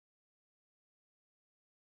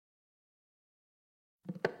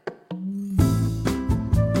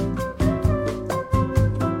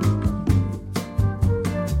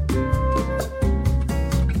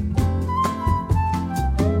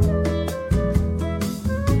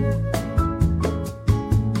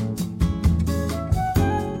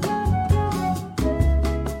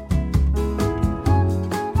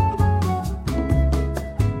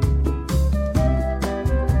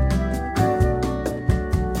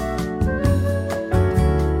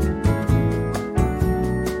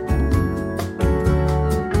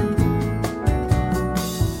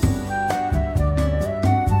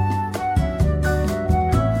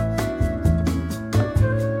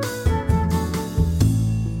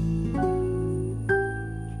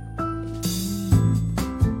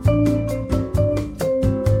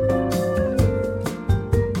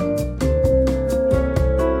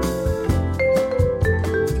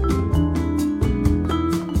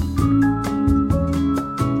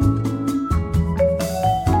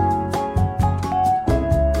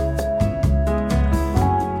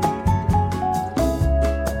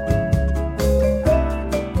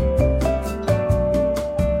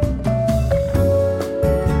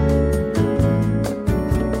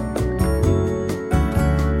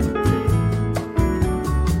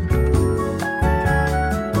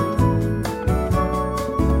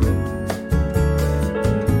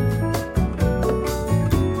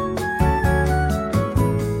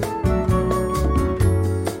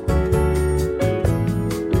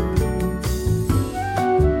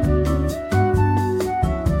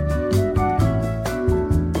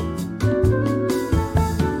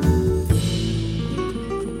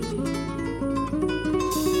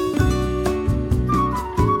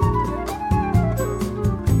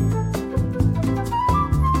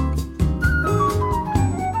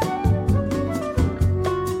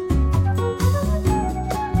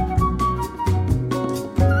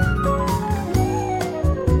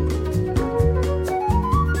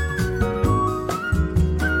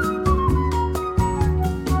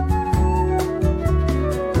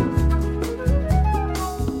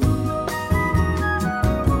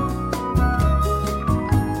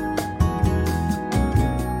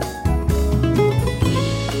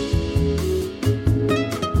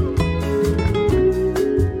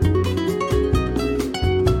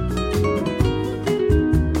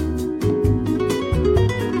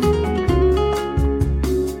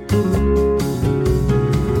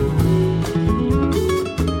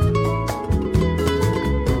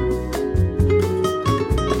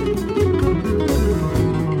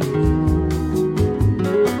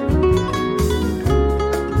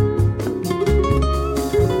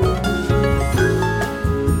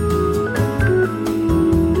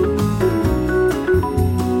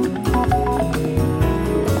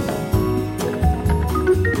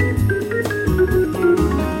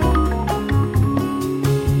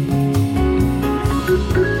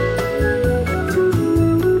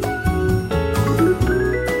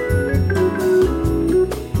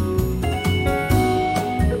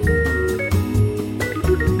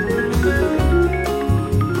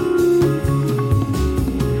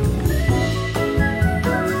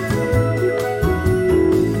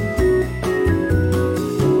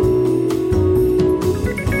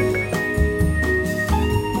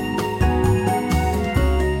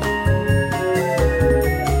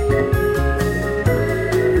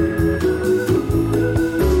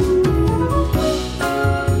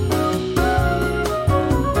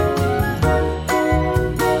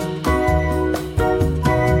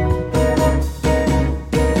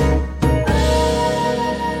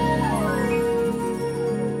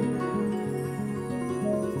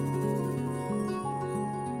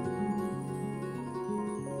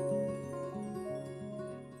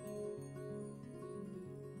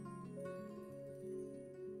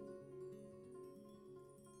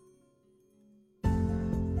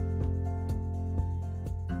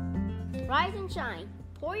Rise and shine.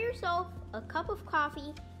 Pour yourself a cup of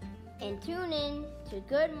coffee and tune in to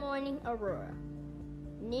Good Morning Aurora.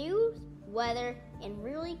 News, weather, and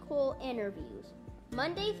really cool interviews.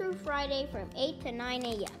 Monday through Friday from 8 to 9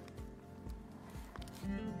 a.m.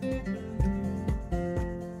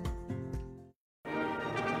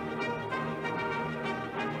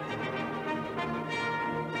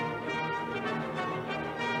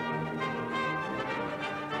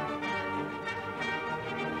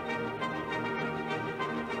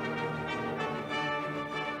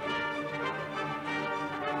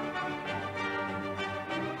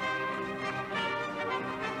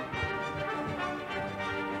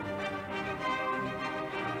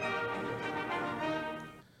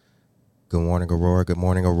 Good morning, Aurora. Good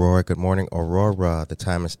morning, Aurora. Good morning, Aurora. The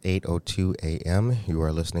time is 8:02 a.m. You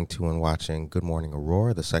are listening to and watching Good Morning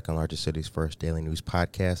Aurora, the second largest city's first daily news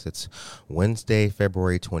podcast. It's Wednesday,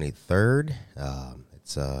 February 23rd.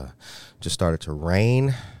 It's just started to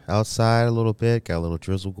rain outside a little bit. Got a little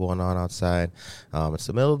drizzle going on outside. It's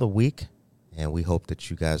the middle of the week, and we hope that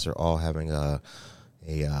you guys are all having a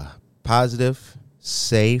positive,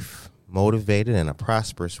 safe, motivated, and a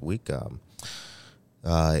prosperous week.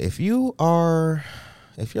 If you're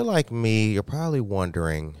like me, you're probably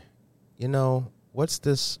wondering, what's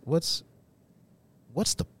the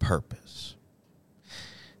purpose?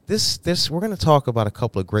 We're going to talk about a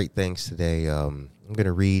couple of great things today. I'm going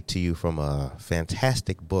to read to you from a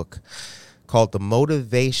fantastic book called The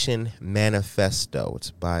Motivation Manifesto. It's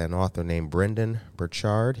by an author named Brendon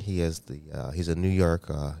Burchard. He's a New York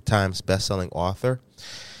Times bestselling author.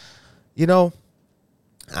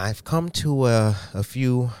 I've come to a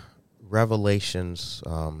few revelations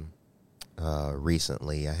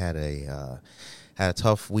recently. I had a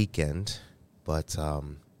tough weekend, but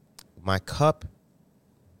my cup,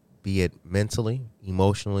 be it mentally,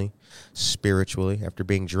 emotionally, spiritually, after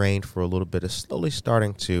being drained for a little bit, is slowly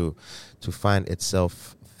starting to find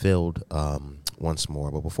itself filled once more.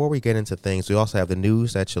 But before we get into things, we also have the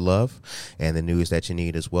news that you love and the news that you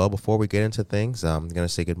need as well. Before we get into things, I'm going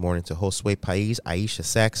to say good morning to Josue Pais, Aisha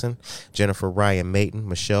Saxon, Jennifer Ryan Mayton,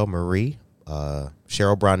 Michelle Marie,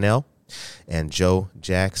 Cheryl Brownell, and Joe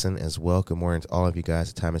Jackson as well. Good morning to all of you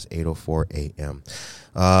guys. The time is 8:04 a.m.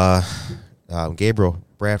 Gabriel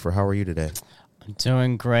Bradford, how are you today? I'm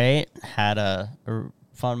doing great. Had a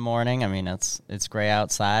fun morning. I mean, it's gray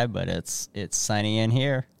outside, but it's sunny in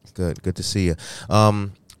here. Good to see you.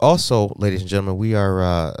 Also, ladies and gentlemen,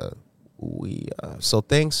 we're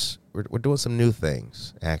doing some new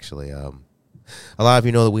things. Actually, a lot of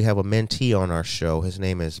you know that we have a mentee on our show. His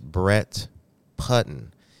name is Brett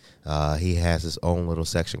Putton. He has his own little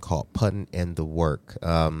section called Putton in the Work.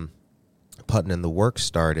 Putton in the Work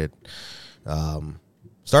started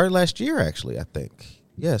last year, actually, I think.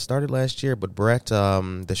 Yeah, it started last year, but Brett,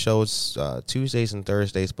 the show's Tuesdays and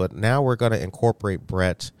Thursdays, but now we're going to incorporate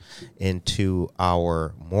Brett into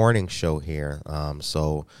our morning show here.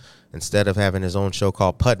 So instead of having his own show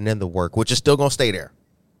called Putting in the Work, which is still going to stay there,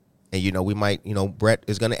 and, we might, Brett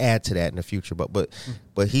is going to add to that in the future, but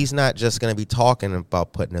he's not just going to be talking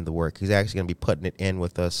about putting in the work. He's actually going to be putting it in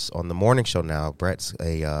with us on the morning show now. Brett's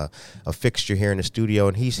a fixture here in the studio,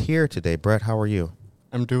 and he's here today. Brett, how are you?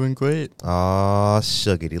 I'm doing great. Oh,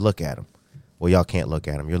 suggity. Look at him. Well, y'all can't look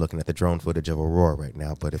at him. You're looking at the drone footage of Aurora right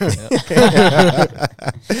now. But if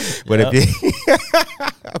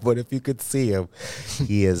if you could see him,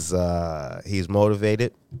 he's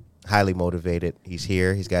motivated, highly motivated. He's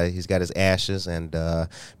here. He's got his ashes, and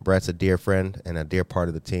Brett's a dear friend and a dear part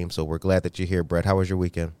of the team. So we're glad that you're here, Brett. How was your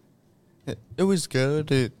weekend? It was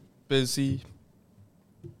good. Busy,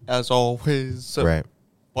 as always. So right.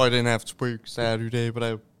 I didn't have to work Saturday, but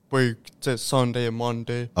I worked Sunday and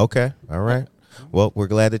Monday. Okay. All right. Well, we're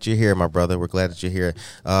glad that you're here, my brother. We're glad that you're here.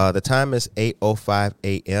 The time is 8:05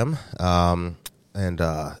 a.m.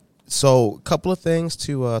 So a couple of things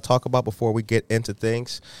to talk about before we get into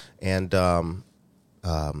things. And one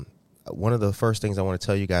of the first things I want to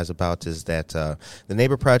tell you guys about is that the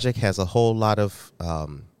Neighbor Project has a whole lot of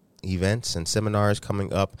events and seminars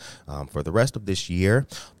coming up for the rest of this year.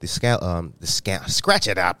 Scratch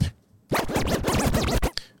it up.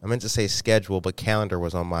 I meant to say schedule, but calendar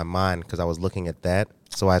was on my mind because I was looking at that.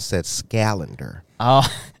 So I said scalendar. Oh,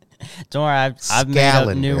 don't worry. I've made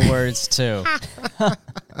up new words too.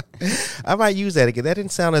 I might use that again. That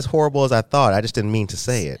didn't sound as horrible as I thought. I just didn't mean to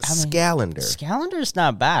say it. Scalendar. Scalendar's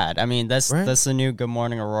not bad. I mean, that's the new Good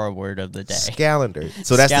Morning Aurora word of the day. Scalendar.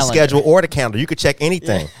 So that's the schedule or the calendar. You could check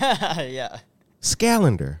anything. Yeah.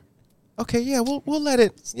 Scalendar. Okay, yeah, we'll let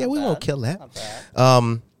it. Yeah, we won't kill that.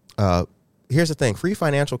 Not bad. here's the thing. Free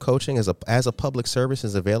financial coaching as a public service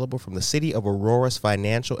is available from the City of Aurora's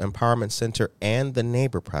Financial Empowerment Center and the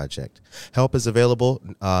Neighbor Project. Help is available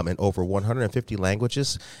in over 150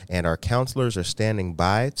 languages, and our counselors are standing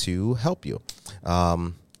by to help you.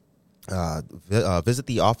 Visit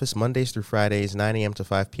the office Mondays through Fridays, 9 a.m. to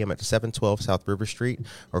 5 p.m. at 712 South River Street,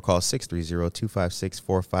 or call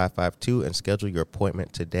 630-256-4552 and schedule your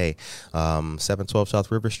appointment today. 712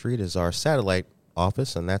 South River Street is our satellite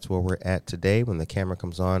office, and that's where we're at today. When the camera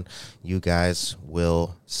comes on, you guys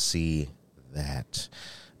will see that.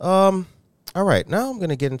 All right, now I'm going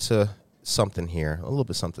to get into something here, a little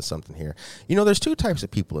bit something here. You know, there's two types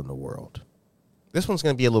of people in the world. This one's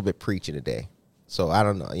going to be a little bit preachy today. So I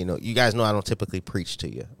don't know, you guys know I don't typically preach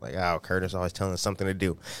to you. Like, Curtis always telling us something to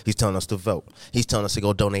do. He's telling us to vote. He's telling us to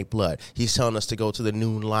go donate blood. He's telling us to go to the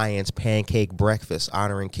Noon Lions pancake breakfast,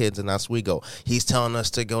 honoring kids in Oswego. He's telling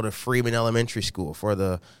us to go to Freeman Elementary School for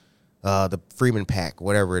the Freeman Pack,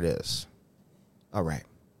 whatever it is. All right.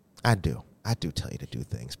 I do tell you to do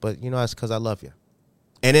things, but it's because I love you.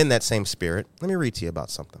 And in that same spirit, let me read to you about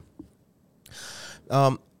something.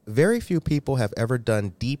 Very few people have ever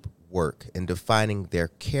done deep work in defining their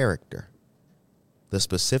character, the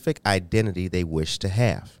specific identity they wish to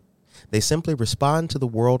have. They simply respond to the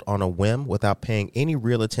world on a whim without paying any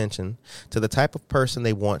real attention to the type of person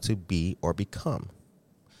they want to be or become.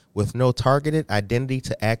 With no targeted identity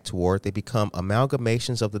to act toward, they become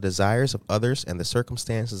amalgamations of the desires of others and the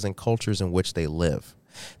circumstances and cultures in which they live.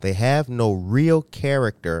 They have no real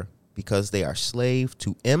character because they are slave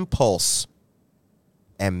to impulse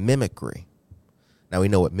and mimicry. Now, we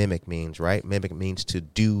know what mimic means, right? Mimic means to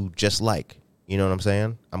do just like. You know what I'm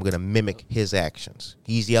saying? I'm going to mimic his actions.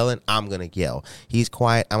 He's yelling, I'm going to yell. He's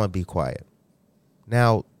quiet, I'm going to be quiet.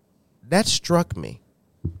 Now, that struck me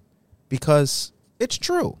because it's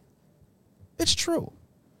true. It's true.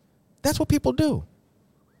 That's what people do.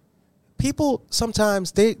 People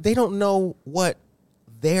sometimes, they don't know what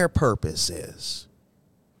their purpose is.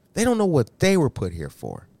 They don't know what they were put here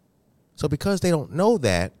for. So because they don't know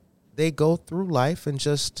that, they go through life and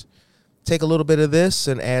just take a little bit of this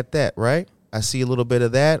and add that, right? I see a little bit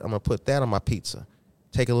of that. I'm going to put that on my pizza.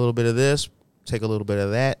 Take a little bit of this, take a little bit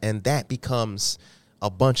of that. And that becomes a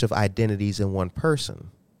bunch of identities in one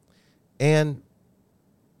person. And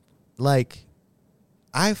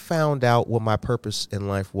I found out what my purpose in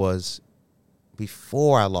life was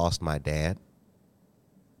before I lost my dad.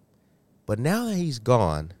 But now that he's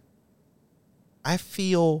gone, I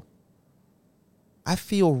feel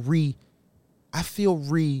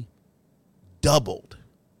redoubled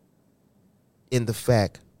in the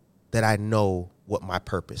fact that I know what my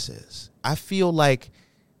purpose is. I feel like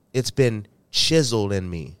it's been chiseled in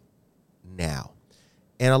me now.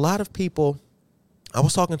 And a lot of people, I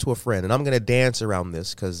was talking to a friend, and I'm going to dance around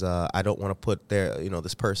this because I don't want to put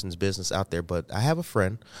this person's business out there. But I have a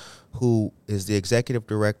friend who is the executive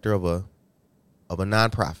director of a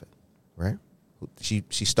nonprofit, right? She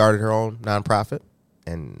started her own nonprofit,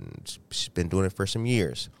 and she's been doing it for some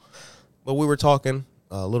years. But we were talking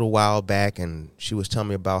a little while back, and she was telling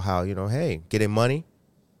me about how, hey, getting money,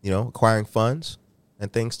 acquiring funds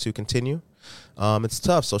and things to continue, it's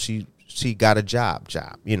tough. So she got a job.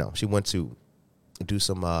 She went to do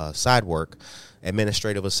some side work,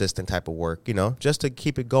 administrative assistant type of work, just to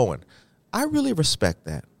keep it going. I really respect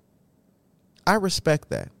that. I respect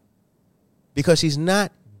that because she's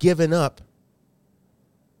not giving up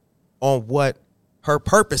on what her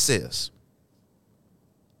purpose is.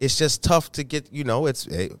 It's just tough to get,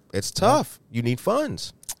 it's tough. You need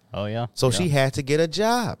funds. Oh, yeah. So she had to get a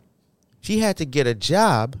job. She had to get a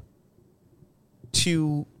job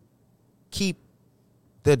to keep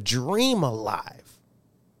the dream alive.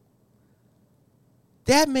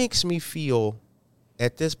 That makes me feel,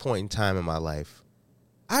 at this point in time in my life,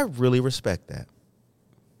 I really respect that.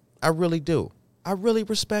 I really do. I really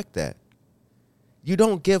respect that. You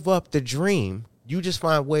don't give up the dream. You just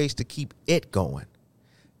find ways to keep it going.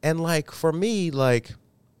 And for me,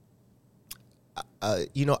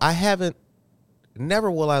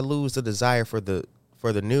 never will I lose the desire for the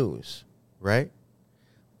news, right?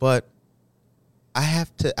 But I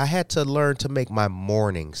had to learn to make my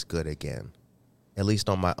mornings good again, at least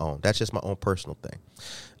on my own. That's just my own personal thing.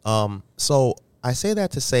 So I say that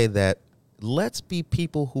to say that let's be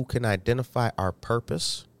people who can identify our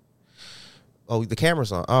purpose. Oh, the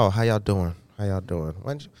camera's on. Oh, how y'all doing? Why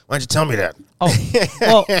don't you tell me that? Oh,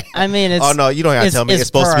 well, I mean, it's... Oh, no, you don't have to tell me. It's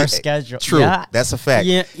supposed to be... our schedule. True. Yeah. That's a fact.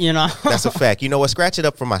 Yeah, That's a fact. You know what? Scratch it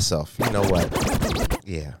up for myself. You know what?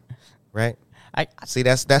 Yeah. Right? See,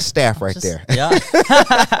 that's staff right there. Yeah.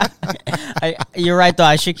 You're right, though.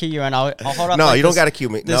 I should cue you, and I'll hold up. No, like you don't this- got to cue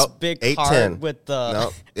me. This No, big 810. card with the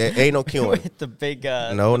No, it ain't no queuing. with the big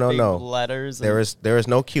No, the big no. letters. There is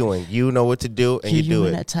no queuing. You know what to do, and you do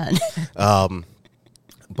in it. at 10.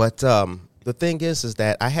 But the thing is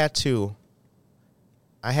that I had to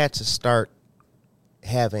start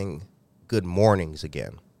having good mornings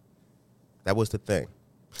again. That was the thing.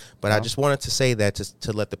 But I just wanted to say that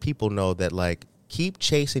to let the people know that, like, keep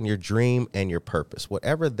chasing your dream and your purpose.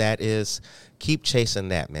 Whatever that is, keep chasing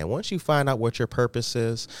that, man. Once you find out what your purpose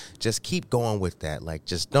is, just keep going with that. Like,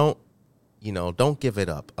 just don't give it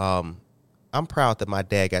up. I'm proud that my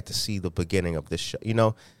dad got to see the beginning of this show. You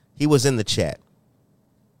know, he was in the chat.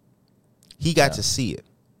 He got to see it.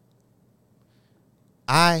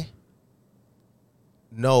 I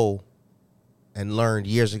know and learned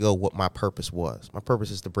years ago what my purpose was. My purpose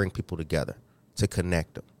is to bring people together, to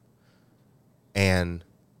connect them. And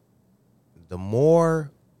the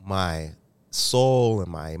more my soul and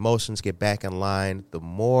my emotions get back in line, the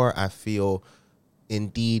more I feel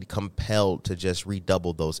indeed compelled to just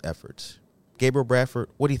redouble those efforts. Gabriel Bradford,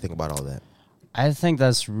 what do you think about all that? I think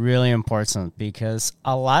that's really important because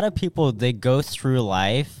a lot of people, they go through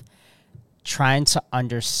life trying to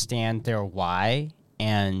understand their why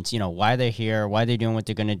and, why they're here, why they're doing what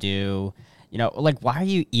they're going to do. Like, why are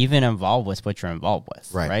you even involved with what you're involved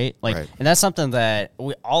with, right? Like, right. And that's something that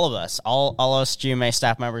all of us GMA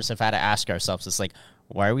staff members have had to ask ourselves. It's like,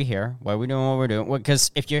 why are we here? Why are we doing what we're doing? Because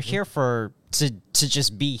if you're here to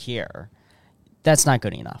just be here, that's not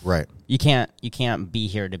good enough. Right. You can't be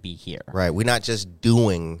here to be here. Right. We're not just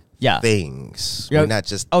doing things. Yeah. We're not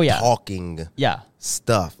just talking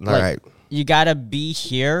stuff. All Like, right. You got to be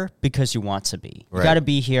here because you want to be. You Right. got to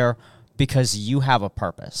be here because you have a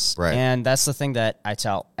purpose. Right. And that's the thing that I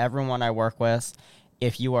tell everyone I work with.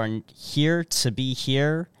 If you are here to be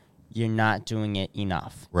here, you're not doing it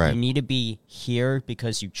enough. Right. You need to be here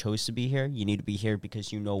because you chose to be here. You need to be here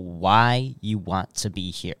because you know why you want to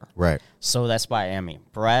be here. Right. So that's why,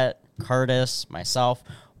 Brett, Curtis, myself,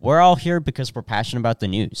 we're all here because we're passionate about the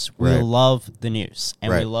news. We Right. love the news,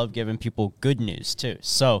 and we Right. love giving people good news, too.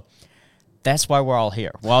 So that's why we're all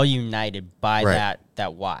here. We're all united by Right.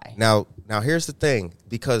 that why. Now here's the thing,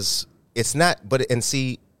 because it's not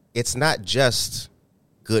just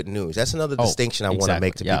good news. That's another distinction I want to exactly,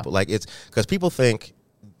 make to people. Like, it's because people think,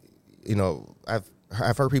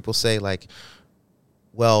 I've heard people say, like,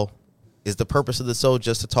 well, is the purpose of the show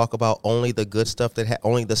just to talk about only the good stuff that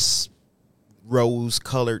only the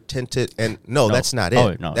rose-colored tinted? And no, that's not it.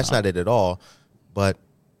 Oh, no, that's not it at all. But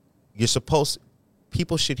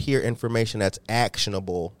people should hear information that's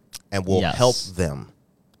actionable and will help them.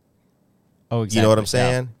 Oh, exactly. You know what I'm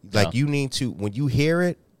saying? Yeah. Like, you need to, when you hear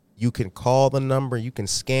it, you can call the number, you can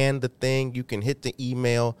scan the thing, you can hit the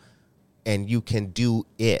email, and you can do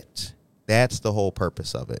it. That's the whole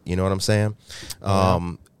purpose of it. You know what I'm saying?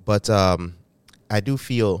 But I do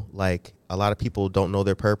feel like a lot of people don't know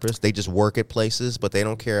their purpose. They just work at places, but they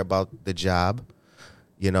don't care about the job.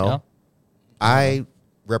 Yeah. I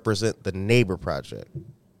represent the Neighbor Project.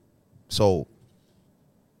 So,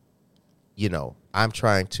 I'm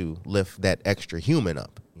trying to lift that extra human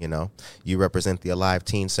up. You represent the Alive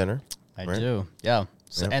Teen Center. I right? do. Yeah.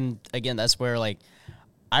 So, Yeah. And again, that's where, like,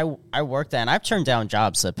 I worked at, and I've turned down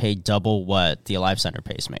jobs that pay double what the Alive Center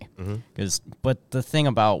pays me. But the thing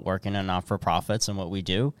about working in not-for-profits and what we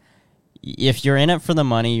do, if you're in it for the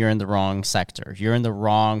money, you're in the wrong sector. You're in the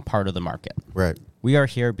wrong part of the market. Right. We are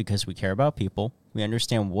here because we care about people. We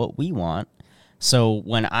understand what we want. So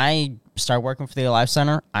when I started working for the Alive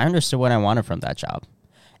Center, I understood what I wanted from that job.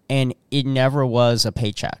 And it never was a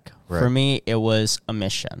paycheck. Right. For me, it was a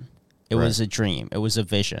mission. It was a dream. It was a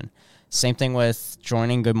vision. Same thing with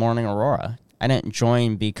joining Good Morning Aurora. I didn't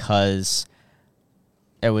join because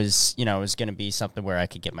it was, it was going to be something where I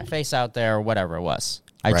could get my face out there or whatever it was.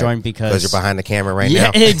 I joined because you're behind the camera right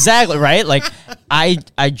yeah, now. Exactly, right? Like,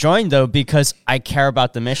 I joined, though, because I care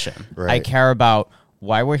about the mission. Right. I care about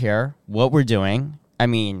why we're here, what we're doing. I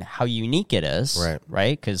mean, how unique it is.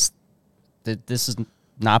 Right? Because this has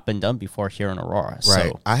not been done before here in Aurora. Right.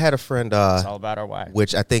 So I had a friend, it's all about our why.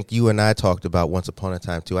 which I think you and I talked about once upon a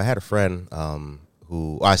time, too. I had a friend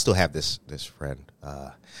who, I still have this friend.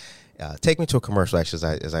 Take me to a commercial,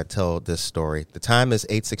 actually, as I tell this story. The time is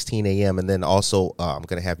 8:16 a.m., and then also I'm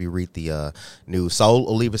going to have you read the news. Saul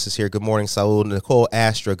Olivas is here. Good morning, Saul. Nicole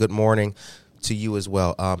Astra, good morning to you as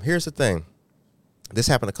well. Here's the thing. This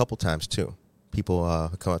happened a couple times, too.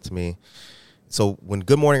 People come up to me. So when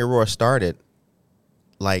Good Morning Aurora started,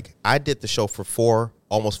 like, I did the show for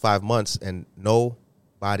almost 5 months, and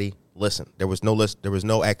nobody listened. There was no list. There was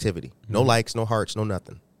no activity. No likes, no hearts, no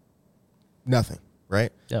nothing. Nothing.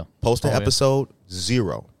 right? Yeah. Post an Oh, yeah. episode,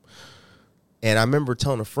 0. And I remember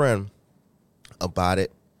telling a friend about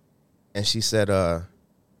it, and she said,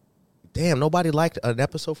 damn, nobody liked an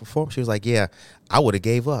episode for 4 months. She was like, yeah, I would have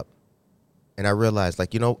gave up. And I realized,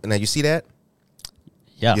 like, now you see that?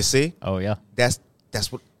 Yeah. You see? Oh yeah. That's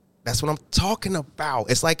what I'm talking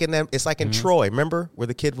about. It's like in Troy, remember? Where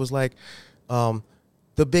the kid was like,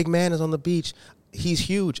 the big man is on the beach. He's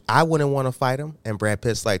huge. I wouldn't want to fight him. And Brad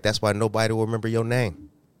Pitt's like, that's why nobody will remember your name.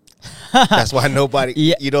 That's why nobody,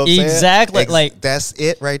 Yeah, you know what I'm saying? exactly, like- that's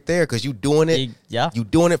it right there. Because you doing it. Yeah. You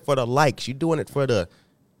doing it for the likes. You doing it for the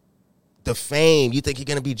fame. You think you're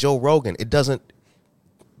going to be Joe Rogan. It doesn't.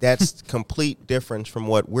 That's complete difference from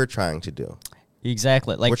what we're trying to do.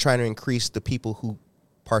 Exactly. Like We're trying to increase the people who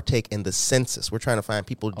partake in the census. We're trying to find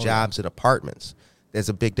people jobs and apartments. There's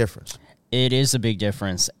a big difference. it is a big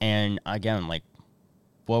difference. And again, like,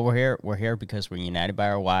 well, we're here because we're united by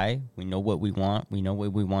our why. We know what we want. We know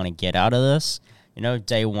what we want to get out of this.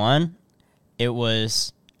 Day one, it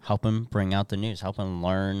was helping bring out the news, helping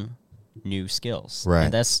learn new skills. Right.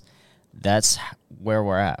 And that's where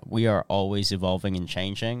we're at. We are always evolving and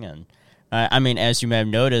changing. And I mean, as you may have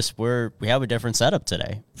noticed, we have a different setup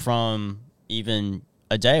today from even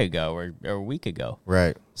a day ago or a week ago.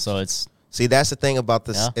 Right. So it's See, that's the thing about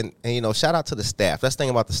this, Yeah. and shout out to the staff. That's the thing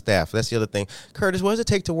about the staff. That's the other thing. Curtis, what does it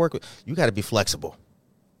take to work with? You got to be flexible.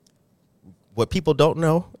 What people don't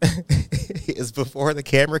know is before the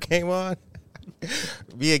camera came on,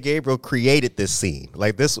 me and Gabriel created this scene.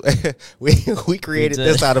 Like this, we created did.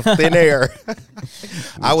 this out of thin air.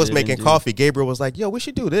 I was did making indeed. coffee. Gabriel was like, "Yo, we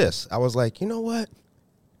should do this." I was like, "You know what?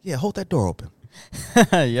 Yeah, hold that door open.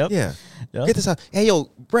 yep. Yeah, Yep. get this out. Hey, yo,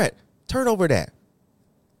 Brett, turn over that.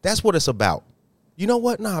 That's what it's about. You know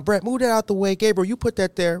what? Nah, Brett, move that out the way. Gabriel, you put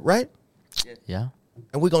that there, right? Yeah.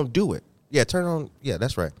 And we're gonna do it. Yeah, turn on. Yeah,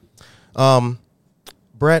 that's right.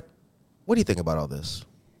 Brett, what do you think about all this?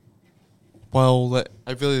 Well,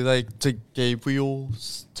 I really like to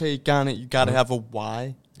Gabriel's take on it. You gotta have a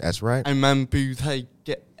why. That's right. I remember like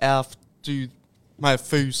after my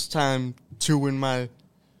first time doing my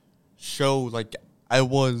show, like I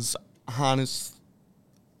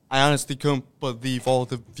honestly couldn't believe all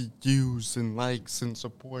the views and likes and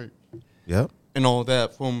support Yep. and all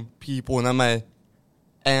that from people. And then my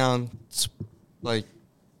aunt, like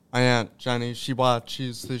my aunt Jenny, she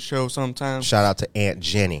watches the show sometimes. Shout out to Aunt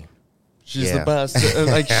Jenny. She's Yeah. the best.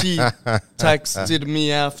 Like she texted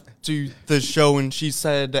me after the show and she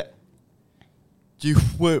said, "You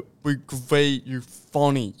were great. You're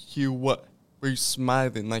funny. You were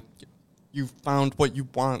smiling. Like you found what you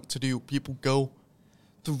want to do. People go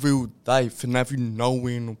through life and never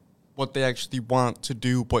knowing what they actually want to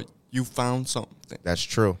do, but you found something. That's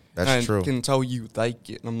true. That's and true. I can tell you like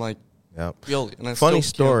it." And I'm like, Yep. really? And I Funny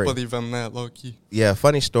still story. can't believe I'm that lucky. Yeah,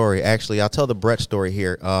 funny story. Actually, I'll tell the Brett story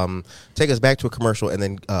here. Take us back to a commercial, and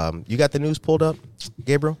then you got the news pulled up,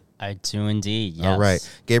 Gabriel? I do indeed. Yes. All right.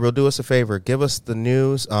 Gabriel, do us a favor. Give us the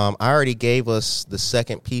news. I already gave us the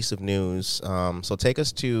second piece of news. So take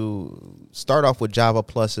us to start off with Java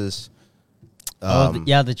Plus's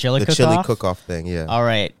The chili the cook-off. chili cook-off thing. Yeah. All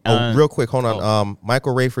right. Real quick, hold on.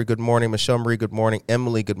 Michael Rayford, good morning. Michelle Marie, good morning.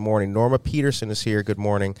 Emily, good morning. Norma Peterson is here, good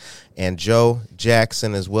morning. And Joe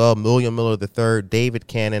Jackson as well. William Miller III, David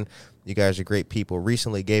Cannon. You guys are great people.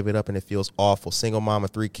 Recently gave it up and it feels awful. Single mom of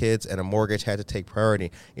 3 kids and a mortgage had to take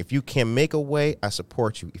priority. If you can make a way, I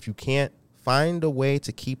support you. If you can't, find a way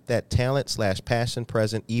to keep that talent/passion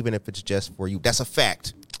present, even if it's just for you. That's a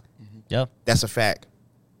fact. Yep. That's a fact.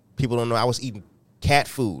 People don't know I was eating cat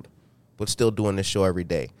food, but still doing this show every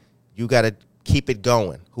day. You got to keep it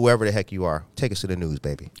going, whoever the heck you are. Take us to the news,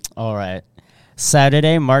 baby. All right.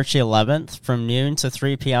 Saturday, March 11th, from noon to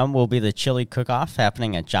 3 p.m. will be the chili cook-off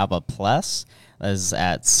happening at Java Plus. That is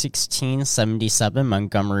at 1677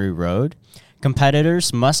 Montgomery Road.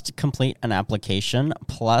 Competitors must complete an application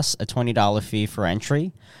plus a $20 fee for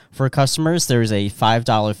entry. For customers, there is a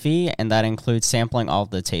 $5 fee, and that includes sampling all of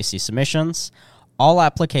the tasty submissions. All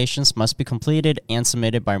applications must be completed and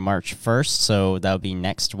submitted by March 1st, so that will be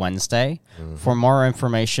next Wednesday. For more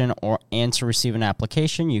information and to receive an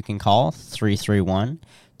application, you can call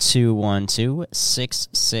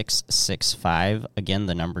 331-212-6665. Again,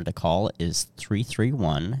 the number to call is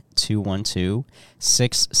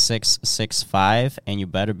 331-212-6665, and you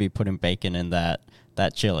better be putting bacon in that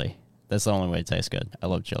chili. That's the only way it tastes good. I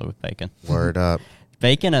love chili with bacon. Word up.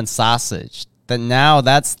 Bacon and sausage.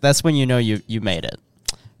 That's when you know you made it.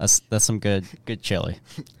 That's some good chili.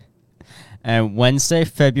 And Wednesday,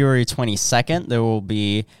 February 22nd, there will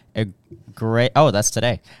be a great. Oh, that's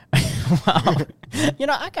today. Wow.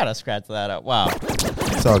 I gotta scratch that up. Wow.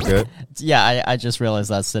 It's all good. Yeah, I just realized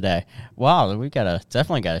that's today. Wow, we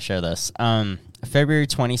definitely gotta share this. February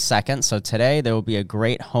 22nd, so today there will be a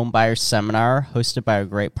great homebuyer seminar hosted by our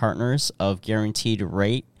great partners of Guaranteed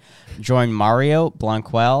Rate. Join Mario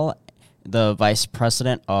Blanquel, the Vice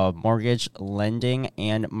President of Mortgage Lending,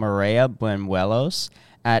 and Maria Buenuelos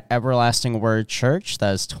at Everlasting Word Church.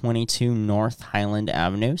 That is 22 North Highland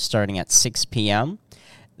Avenue, starting at 6 p.m.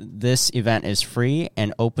 This event is free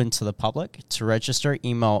and open to the public. To register,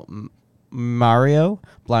 email Mario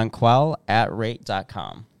Blanquel at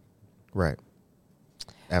rate.com. Right.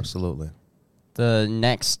 Absolutely. The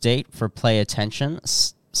next date for Play Attention,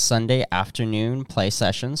 Sunday afternoon play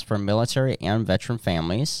sessions for military and veteran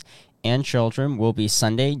families and children will be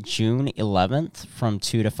Sunday, June 11th from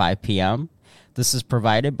 2 to 5 p.m. This is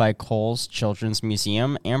provided by Coles Children's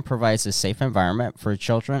Museum and provides a safe environment for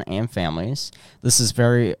children and families. This is a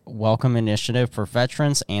very welcome initiative for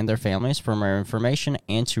veterans and their families. For more information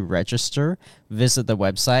and to register, visit the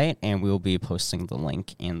website, and we will be posting the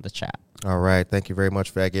link in the chat. All right. Thank you very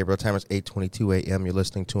much for that, Gabriel. Time is 8:22 a.m. You're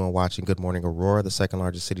listening to and watching Good Morning Aurora, the second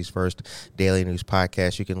largest city's first daily news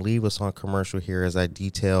podcast. You can leave us on commercial here as I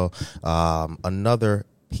detail another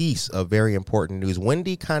piece of very important news.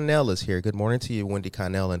 Wendy Connell is here. Good morning to you, Wendy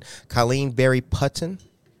Connell. And Colleen Berry Putton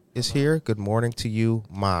is here. Good morning to you,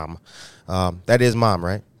 Mom. That is Mom,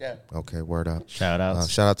 right? Yeah. Okay, word up. Shout out.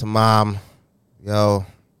 Shout out to Mom. Yo,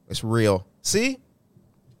 it's real. See?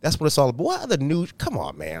 That's what it's all about. What other news? Come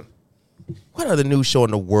on, man. What other news show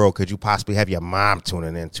in the world could you possibly have your mom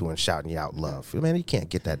tuning into and shouting you out love? Man, you can't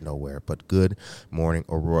get that nowhere. But Good Morning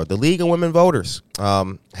Aurora. The League of Women Voters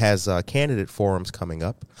has candidate forums coming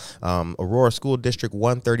up. Aurora School District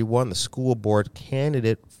 131, the school board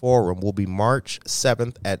candidate forum will be March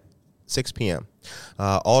 7th at 6 p.m.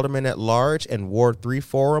 Alderman at Large and Ward 3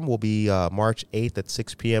 forum will be March 8th at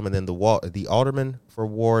 6 p.m. And then the alderman for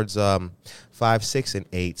wards 5, 6, and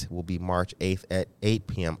 8 will be March 8th at 8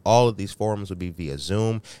 p.m. All of these forums will be via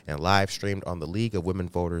Zoom and live streamed on the League of Women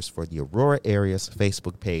Voters for the Aurora Area's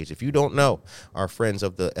Facebook page. If you don't know our friends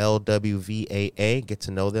of the LWVAA, get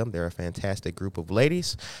to know them. They're a fantastic group of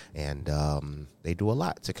ladies, and they do a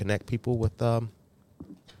lot to connect people with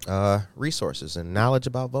resources and knowledge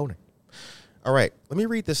about voting. All right, let me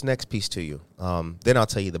read this next piece to you. Then I'll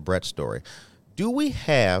tell you the Brett story.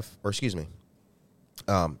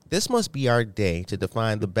 This must be our day to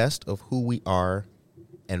define the best of who we are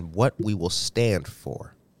and what we will stand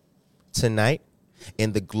for. Tonight,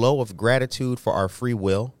 in the glow of gratitude for our free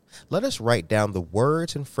will, let us write down the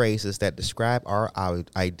words and phrases that describe our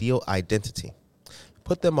ideal identity.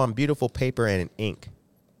 Put them on beautiful paper and in ink.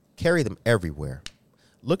 Carry them everywhere.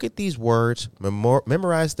 Look at these words,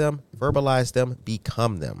 memorize them, verbalize them,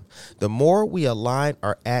 become them. The more we align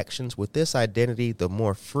our actions with this identity, the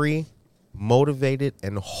more free, motivated,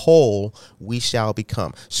 and whole we shall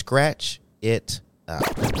become. Scratch it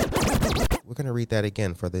out. We're going to read that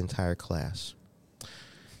again for the entire class.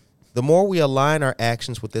 The more we align our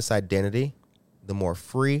actions with this identity, the more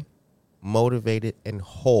free, motivated, and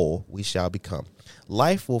whole we shall become.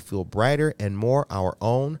 Life will feel brighter and more our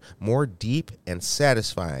own, more deep and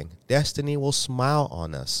satisfying. Destiny will smile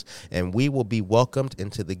on us, and we will be welcomed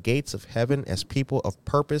into the gates of heaven as people of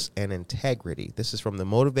purpose and integrity. This is from the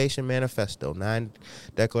Motivation Manifesto, 9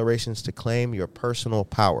 declarations to claim your personal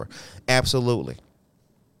power. Absolutely.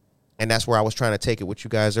 And that's where I was trying to take it with you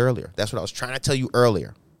guys earlier. That's what I was trying to tell you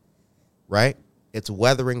earlier, right? It's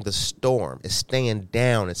weathering the storm. It's staying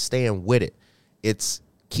down. It's staying with it. It's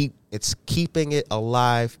keeping it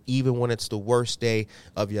alive even when it's the worst day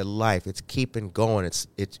of your life. It's keeping going. It's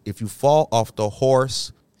if you fall off the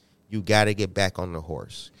horse, you got to get back on the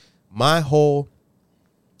horse. Like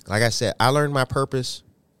I said, I learned my purpose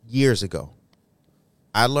years ago.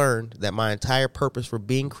 I learned that my entire purpose for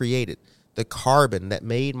being created, the carbon that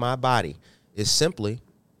made my body, is simply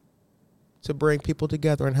to bring people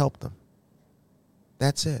together and help them.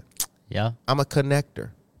 That's it. Yeah. I'm a connector.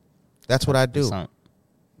 That's what I do. 100%.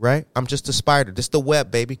 Right? I'm just a spider. Just the web,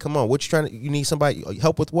 baby. Come on. What you trying to? You need somebody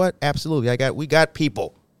help with what? Absolutely. We got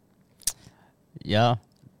people. Yeah.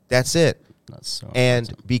 That's it. That's so And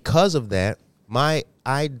important. because of that, my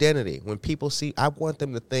identity, when people see, I want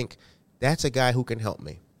them to think that's a guy who can help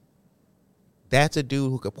me. That's a dude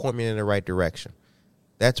who could point me in the right direction.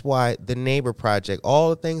 That's why the Neighbor Project,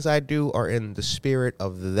 all the things I do are in the spirit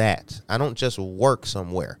of that. I don't just work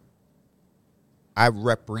somewhere. I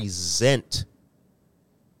represent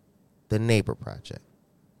the Neighbor Project.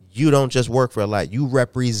 You don't just work for Alive. You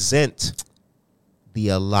represent the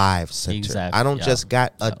Alive Center. Exactly. I don't just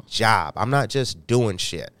got a Yeah. job. I'm not just doing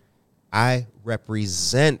shit. I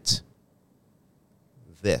represent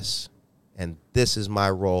this, and this is my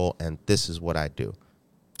role, and this is what I do.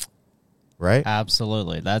 Right?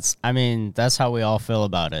 Absolutely. That's how we all feel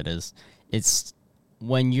about it. It's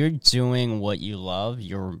when you're doing what you love,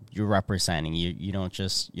 you're representing. You're not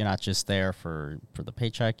just there for the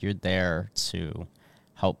paycheck. You're there to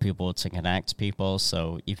help people, to connect people.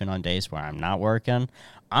 So even on days where I'm not working,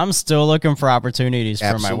 I'm still looking for opportunities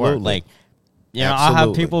for my work. Absolutely. Like, I'll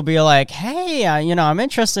have people be like, hey, I'm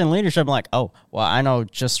interested in leadership. I'm like, oh, well, I know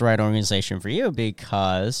just the right organization for you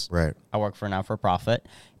because Right. I work for a not-for-profit,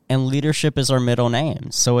 and leadership is our middle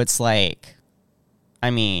name. So it's like,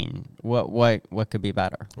 what could be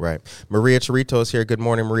better? Right. Maria Chirito is here. Good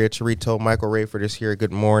morning, Maria Chirito. Michael Rayford is here.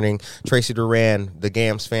 Good morning. Tracy Duran, the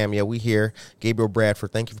Gams fam. Yeah, we here. Gabriel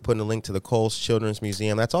Bradford, thank you for putting the link to the Coles Children's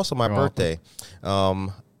Museum. That's also my birthday.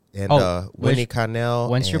 Whitney Connell.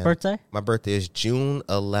 When's your birthday? My birthday is June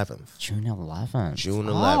 11th. June 11th. June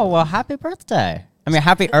 11th. Oh, well, happy birthday.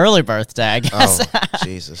 Happy early birthday, I guess. Oh,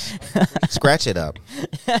 Jesus. Scratch it up.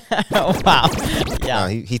 Oh, wow. Yeah.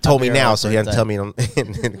 He told me Happy now, early so he doesn't birthday.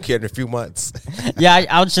 tell me in a few months. Yeah,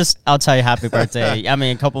 I'll tell you happy birthday.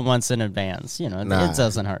 A couple months in advance. It Nah.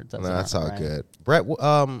 doesn't hurt. That's all right? good. Brett,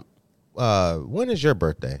 when is your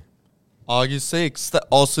birthday? August 6th,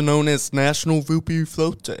 also known as National Rupee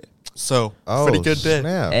Float Day. So, pretty good day.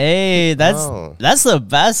 Snap. Hey, that's the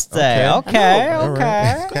best day. Okay. All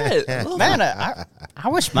right. Great. Man, I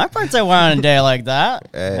wish my birthday were on a day like that.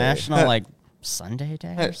 Hey. National, Sunday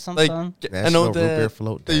day or something. I know National Root Beer that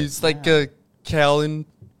Float Day. there's a calendar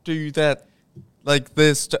that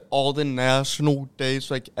this to all the national days,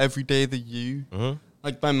 every day of the year. Mhm.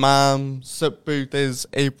 My mom's birthday is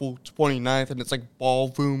April 29th, and it's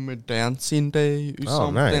ballroom and dancing day or Oh,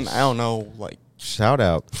 something. nice. I don't know, Shout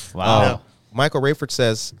out. Wow. Michael Rayford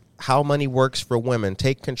says, How Money Works for Women,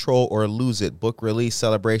 Take Control or Lose It. Book release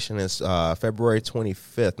celebration is February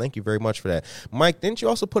 25th. Thank you very much for that. Mike, didn't you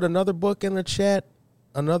also put another book in the chat?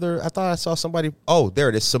 I thought I saw somebody. Oh, there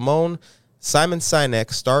it is. Simon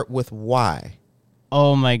Sinek, Start With Why.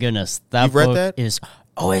 Oh my goodness, that You've read book that?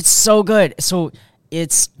 it's so good. So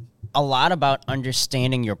it's a lot about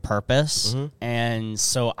understanding your purpose, and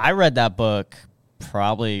so I read that book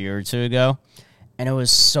probably a year or two ago, and it was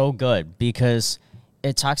so good because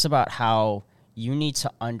it talks about how you need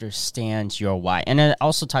to understand your why, and it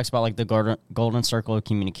also talks about the golden circle of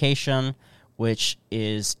communication, which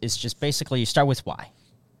is just basically you start with why.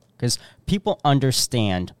 Because people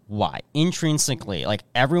understand why intrinsically,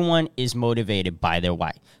 everyone is motivated by their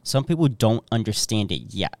why. Some people don't understand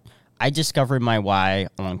it yet. I discovered my why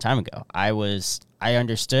a long time ago. I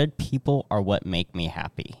understood people are what make me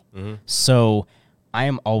happy. So I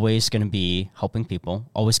am always going to be helping people,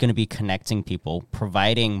 always going to be connecting people,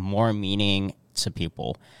 providing more meaning to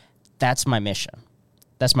people. That's my mission.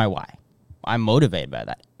 That's my why. I'm motivated by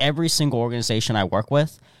that. Every single organization I work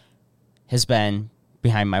with has been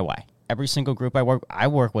behind my why. Every single group I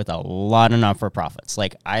work with a lot of not-for-profits.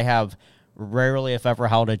 I have rarely, if ever,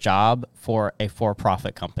 held a job for a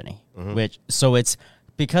for-profit company, so it's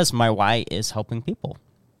because my why is helping people.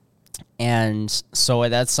 And so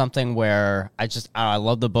that's something where I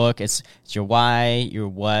love the book. It's your why, your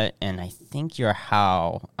what, and I think your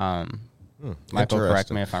how. Michael, correct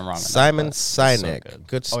me if I'm wrong. Simon Sinek.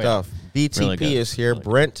 Good stuff. BTP Really good. is here. Really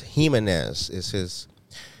Brent Jimenez is his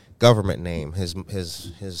government name.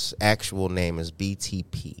 His actual name is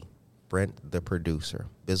BTP. Brent, the producer.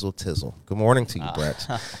 Bizzle Tizzle. Good morning to you, Brett.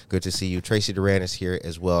 Good to see you. Tracy Duran is here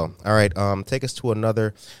as well. All right, take us to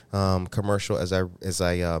another commercial. As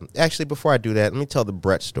I actually, before I do that, let me tell the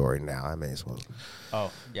Brett story now. I may as well.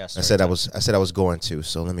 Oh yes. I said I was going to.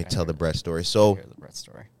 So let me tell the Brett story. So Hear the Brett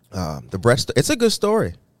story. it's a good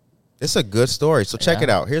story. It's a good story. So check it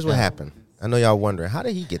out. Here's what happened. I know y'all wondering, how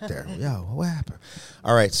did he get there? Yeah, what happened?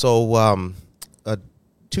 All right, so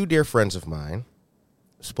two dear friends of mine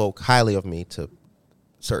spoke highly of me to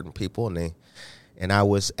certain people, and I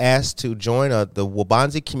was asked to join the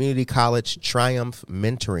Waubonsie Community College Triumph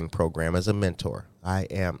Mentoring Program as a mentor. I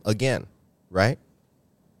am, again, right,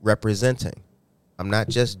 representing. I'm not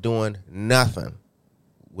just doing nothing.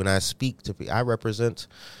 When I speak to people, I represent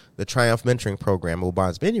the Triumph Mentoring Program at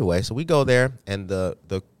Waubonsie. But anyway, so we go there, and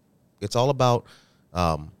it's all about,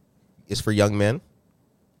 it's for young men.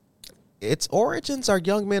 Its origins are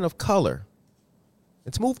young men of color.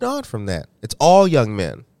 It's moved on from that. It's all young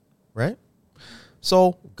men, right?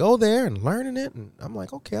 So go there and learning it, and I'm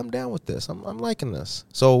like, okay, I'm down with this. I'm liking this.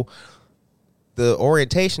 So the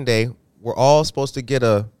orientation day, we're all supposed to get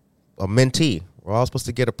a mentee. We're all supposed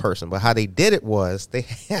to get a person. But how they did it was they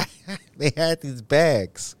had these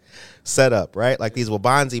bags setup, right? Like these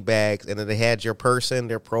Wabanzi bags, and then they had your person,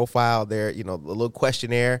 their profile, their, you know, the little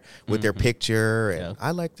questionnaire with their picture, and Yeah.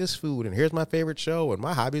 I like this food, and here's my favorite show, and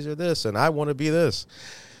my hobbies are this, and I want to be this.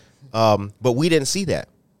 But we didn't see that.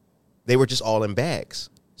 They were just all in bags.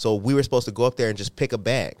 So we were supposed to go up there and just pick a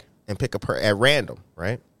bag and pick at random,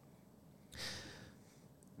 right?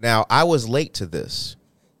 Now, I was late to this.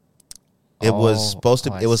 It was supposed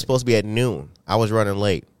to. I It was see. supposed to be at noon. I was running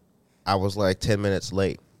late. I was like 10 minutes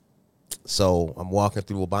late. So I'm walking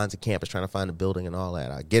through Wabanzi campus trying to find a building and all that.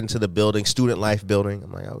 I get into the building, Student Life building.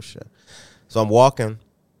 I'm like, oh shit. So I'm walking,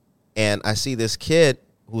 and I see this kid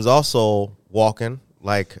who's also walking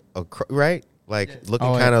like right, like looking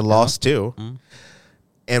Oh, kind of yeah. lost too. Mhm.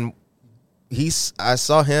 And I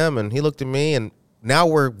saw him, and he looked at me, and now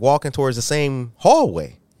we're walking towards the same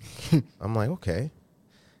hallway. I'm like, okay.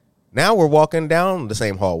 Now we're walking down the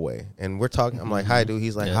same hallway, and we're talking. I'm like, hi, dude.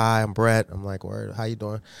 He's like, Yeah. hi, I'm Brett. I'm like, word, how you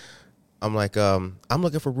doing? I'm like, I'm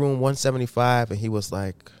looking for room 175, and he was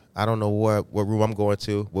like, I don't know what room I'm going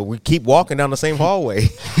to. Well, we keep walking down the same hallway.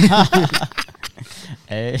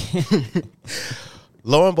 Hey.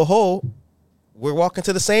 Lo and behold, we're walking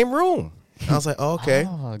to the same room. I was like, oh, okay.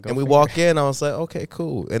 Oh, go and we figure. walk in. I was like, okay,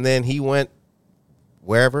 cool. And then he went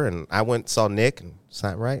wherever, and I went saw Nick, and it's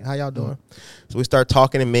not right. How y'all doing? So we start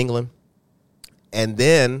talking and mingling, and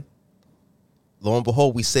then lo and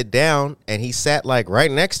behold, we sit down, and he sat like right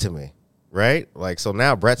next to me, right? Like, so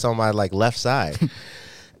now Brett's on my like left side,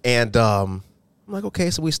 and I'm like, okay.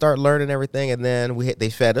 So we start learning everything, and then they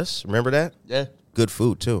fed us. Remember that? Yeah. Good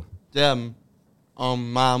food too. Yeah.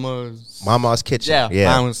 Mama's Mama's Kitchen. Yeah,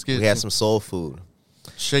 Mama's We Kitchen. had some soul food.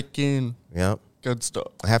 chicken. Yep. Good stuff.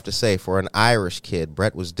 I have to say, for an Irish kid,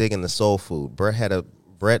 Brett was digging the soul food.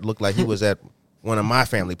 Brett looked like he was at one of my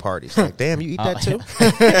family parties. Like, damn, you eat that too?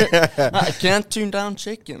 I can't tune down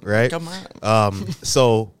chicken. Right? Come on.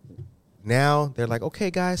 So now they're like,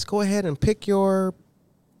 okay, guys, go ahead and pick your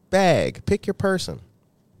bag, pick your person.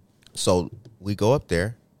 So we go up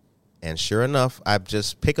there, and sure enough, I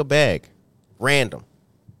just pick a bag, random.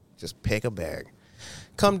 Just pick a bag.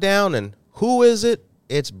 Come down, and who is it?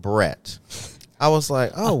 It's Brett. I was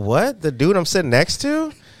like, oh, what? The dude I'm sitting next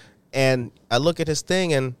to? And I look at his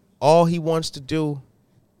thing, and all he wants to do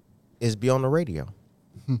is be on the radio.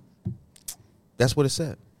 That's what it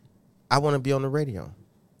said. I want to be on the radio.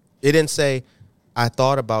 It didn't say, I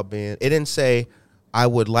thought about being. It didn't say, I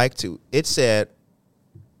would like to. It said,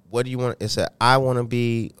 what do you want? It said, I want to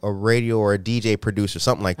be a radio or a DJ producer,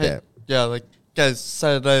 something like that. Yeah, like guys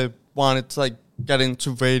said I wanted to like get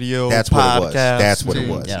into radio. That's what it was. That's what it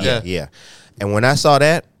podcasting. was. Yeah. Yeah. And when I saw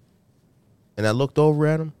that, and I looked over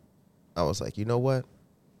at him, I was like, you know what?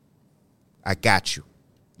 I got you.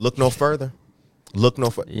 Look no further. Look no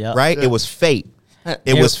further. Yeah. Right? Yeah. It was fate.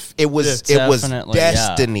 It was Definitely, yeah.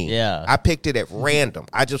 destiny. Yeah. I picked it at random.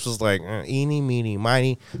 I just was like, eeny, meeny,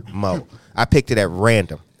 miny, mo. I picked it at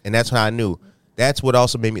random. And that's how I knew. That's what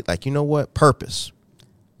also made me like, you know what? Purpose.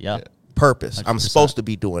 Yeah. Purpose. I'm 100%. supposed to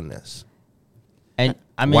be doing this. And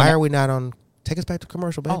I mean, Why are we not on? Take us back to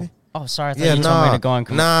commercial, baby. Oh, sorry. I thought you told me to go on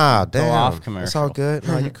Nah, damn. off commercial. It's all good.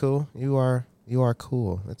 No, you cool. You are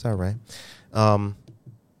cool. It's all right.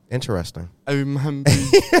 Interesting. I remember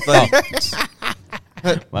like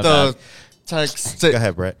My the bad. text Go that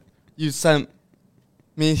ahead, Brett. you sent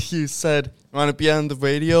me. You said, "You want to be on the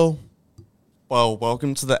radio?" Well,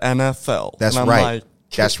 welcome to the NFL. That's And I'm right. like,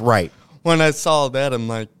 That's right. when I saw that, I'm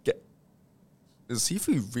like, is he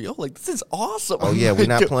for real? Like, this is awesome. Oh yeah, we're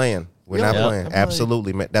not playing. We're not Yeah. playing. I'm like-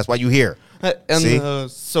 Absolutely, man. That's why you here. And See? the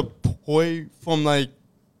support from like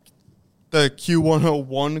the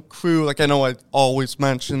Q101 crew. Like, I know I always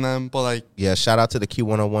mention them, but like, Yeah. Shout out to the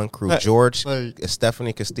Q101 crew, Like- George, like-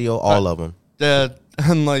 Stephanie Castillo, all of them. Dad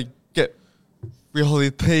and like get really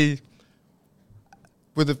they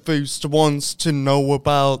were the first ones to know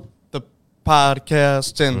about the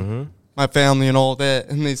podcast and Mm-hmm. my family and all that,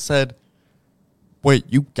 and they said, "Wait,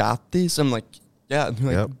 you got this?" I'm like, "Yeah." And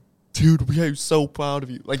they're like, Yep. "Dude, we are so proud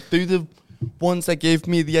of you." Like, they're the ones that gave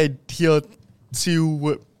me the idea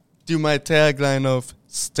to do my tagline of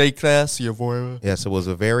 "Stay classy, Aurora." Yes, it was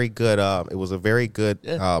a very good.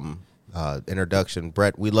 Yeah. Introduction,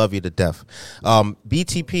 Brett. We love you to death.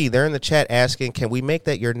 BTP, they're in the chat asking, can we make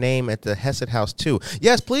that your name at the Hesed House too?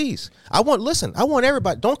 Yes, please. I want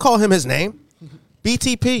everybody. Don't call him his name.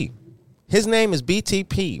 BTP. His name is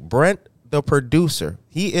BTP. Brent, the producer.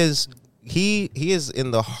 He is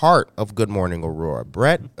in the heart of Good Morning Aurora.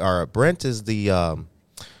 Brent is the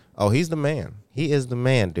he's the man. He is the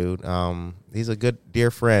man, dude. He's a good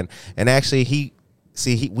dear friend. And actually he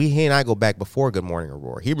and I go back before Good Morning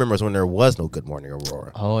Aurora. He remembers when there was no Good Morning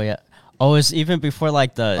Aurora. Oh yeah. Oh, it's even before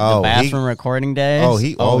like the Oh, bathroom recording days.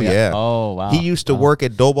 Yeah. Oh wow. He used to Oh. work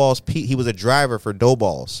at Doughballs. He was a driver for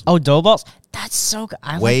Doughballs. Oh, dough balls. That's so good.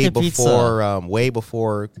 I way like the before pizza. way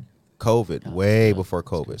before COVID. Way before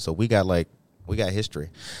COVID. So we got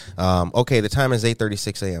history. Okay, the time is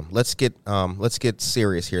 8:36 a.m. Let's get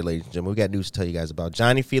serious here, ladies and gentlemen. We got news to tell you guys about.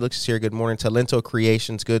 Johnny Felix is here. Good morning. Talento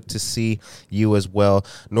Creations. Good to see you as well.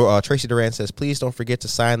 Tracy Duran says, please don't forget to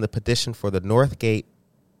sign the petition for the Northgate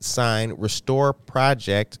sign restore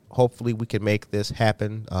project. Hopefully we can make this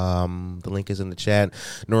happen. The link is in the chat.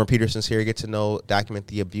 Norman Peterson's here. Get to know, document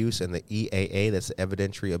the abuse and the EAA, that's the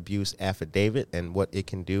evidentiary abuse affidavit, and what it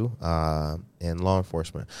can do in law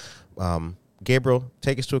enforcement. Gabriel,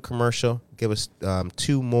 take us to a commercial. Give us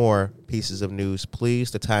 2 more pieces of news, please.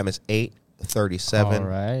 The time is 8:37 All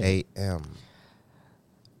right. a.m.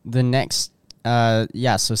 The next,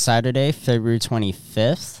 so Saturday, February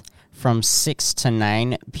 25th, from 6 to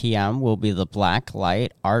 9 p.m. will be the Black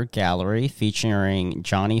Light Art Gallery featuring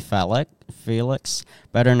Johnny Felix,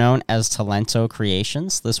 better known as Talento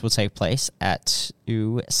Creations. This will take place at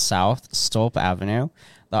 2 South Stolp Avenue,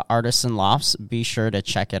 the Artisan Lofts. Be sure to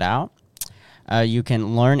check it out. You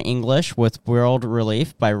can learn English with World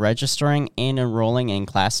Relief by registering and enrolling in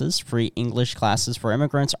classes. Free English classes for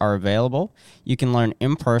immigrants are available. You can learn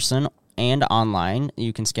in person and online.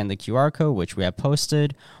 You can scan the QR code, which we have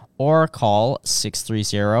posted, or call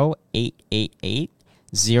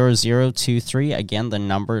 630-888-0023. Again, the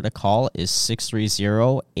number to call is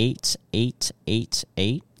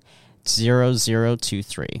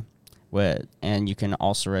 630-8888-0023. And you can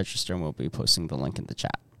also register, and we'll be posting the link in the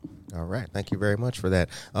chat. All right. Thank you very much for that.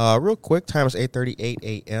 Real quick, time is 8:38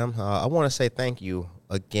 a.m. I want to say thank you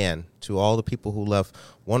again to all the people who left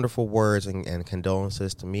wonderful words and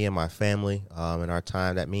condolences to me and my family in our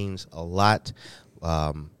time. That means a lot.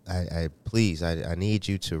 I need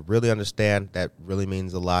you to really understand that really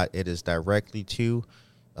means a lot. It is directly to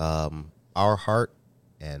our heart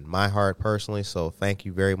and my heart personally. So thank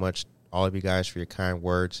you very much, all of you guys, for your kind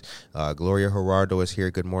words. Gloria Gerardo is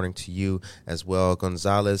here. Good morning to you as well.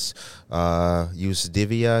 Gonzalez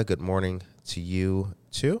Yusdivia, good morning to you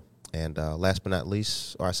too. And last but not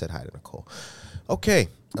least, I said hi to Nicole. Okay,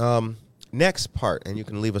 next part, and you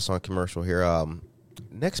can leave us on commercial here.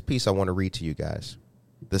 Next piece I want to read to you guys.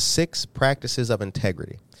 The 6 practices of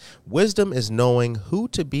integrity. Wisdom is knowing who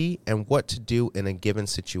to be and what to do in a given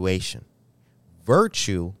situation.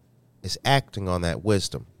 Virtue is acting on that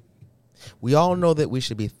wisdom. We all know that we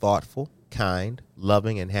should be thoughtful, kind,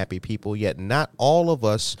 loving, and happy people, yet not all of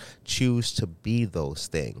us choose to be those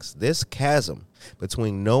things. This chasm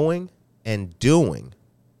between knowing and doing,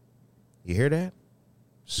 you hear that?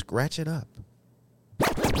 Scratch it up.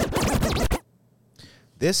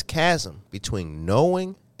 This chasm between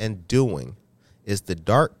knowing and doing is the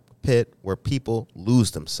dark pit where people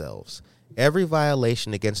lose themselves. Every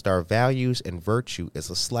violation against our values and virtue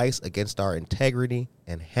is a slice against our integrity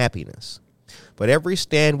and happiness. But every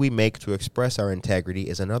stand we make to express our integrity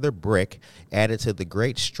is another brick added to the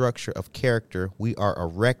great structure of character we are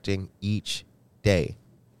erecting each day.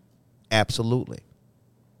 Absolutely.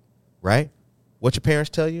 Right? What your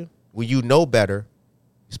parents tell you? When you know better,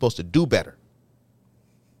 you're supposed to do better.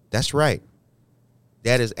 That's right.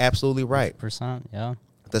 That is absolutely right. 100%, yeah.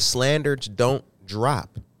 The slanders don't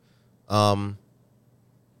drop. I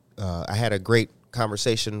had a great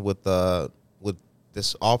conversation with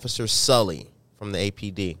this officer Sully from the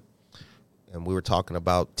APD, and we were talking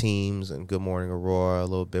about teams and Good Morning Aurora a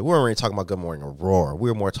little bit. We weren't really talking about Good Morning Aurora. We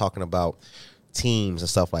were more talking about teams and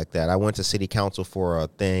stuff like that. I went to city council for a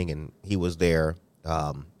thing, and he was there,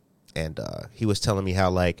 and he was telling me how,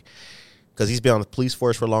 like, because he's been on the police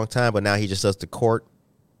force for a long time, but now he just does the court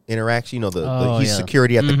interaction. You know, he's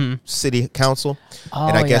security at the city council,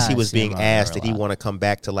 and I guess he was being asked, did he want to come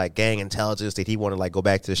back to like gang intelligence? Did he want to like go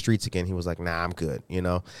back to the streets again? He was like, nah, I'm good. You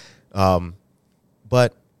know,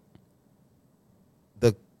 but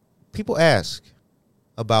the people ask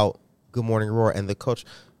about Good Morning Aurora and the coach.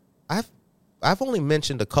 I've only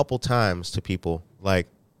mentioned a couple times to people like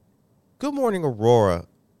Good Morning Aurora.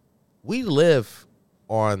 We live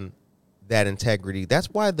on that integrity.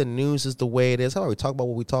 That's why the news is the way it is. How we talk about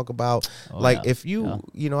what we talk about. If you,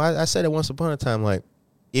 you know, I said it once upon a time, like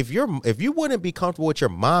if you wouldn't be comfortable with your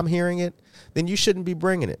mom hearing it, then you shouldn't be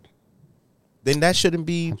bringing it. Then that shouldn't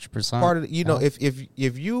be 100%. part of it. You know, if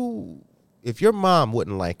your mom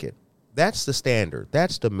wouldn't like it, that's the standard.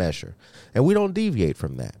 That's the measure. And we don't deviate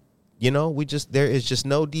from that. You know, there is just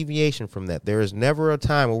no deviation from that. There is never a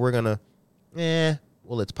time where we're going to,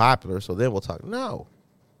 well, it's popular, so then we'll talk. No.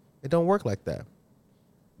 It don't work like that.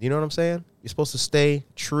 You know what I'm saying? You're supposed to stay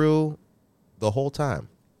true the whole time.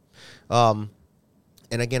 And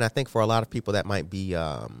again, I think for a lot of people that might be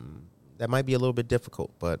a little bit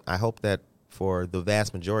difficult. But I hope that for the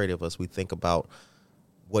vast majority of us, we think about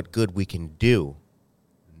what good we can do,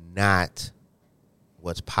 not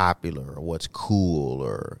what's popular or what's cool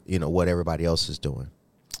or, what everybody else is doing.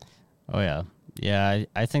 Oh, yeah. Yeah,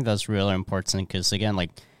 I think that's really important because, again,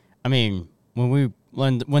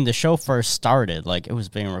 when the show first started, it was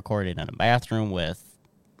being recorded in a bathroom with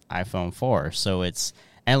iPhone 4. So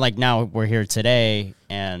now we're here today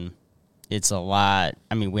and it's a lot.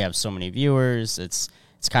 We have so many viewers. It's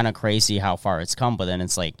kind of crazy how far it's come, but then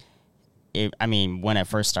it's when it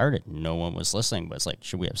first started, no one was listening, but it's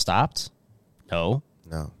should we have stopped? No.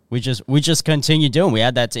 We just continued doing. We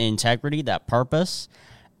had that integrity, that purpose,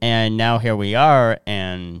 and now here we are.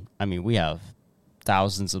 And we have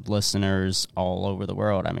thousands of listeners all over the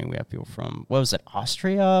world. We have people from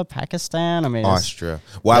Austria, Pakistan. Austria.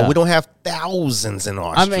 Well, we don't have thousands in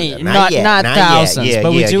Austria. Not thousands, yet.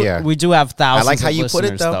 But we do have thousands. I like how you of put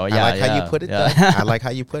it though. Yeah, I like how you put it though. I like how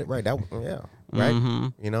you put it. Right. Right.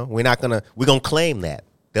 Mm-hmm. We're gonna claim that.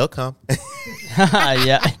 They'll come.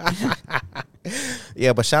 Yeah.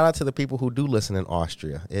 Yeah, but shout out to the people who do listen in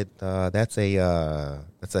Austria. That's a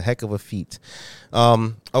heck of a feat.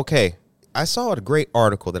 Okay, I saw a great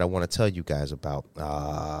article that I want to tell you guys about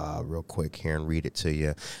real quick here and read it to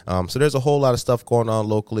you. So there's a whole lot of stuff going on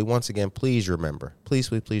locally. Once again, please remember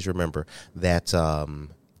that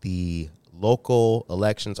the local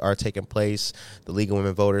elections are taking place. The League of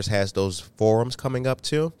Women Voters has those forums coming up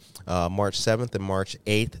too, March 7th and March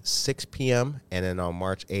 8th, 6 p.m. And then on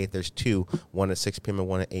March 8th, there's two, one at 6 p.m. and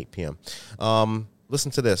one at 8 p.m. Listen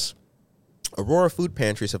to this. Aurora food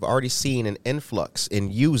pantries have already seen an influx in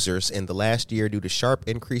users in the last year due to sharp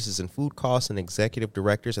increases in food costs, and executive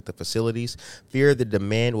directors at the facilities fear the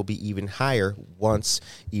demand will be even higher once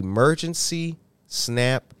emergency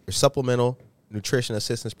SNAP or supplemental nutrition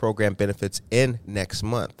assistance program benefits end next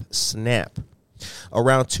month. SNAP.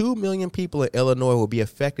 Around 2 million people in Illinois will be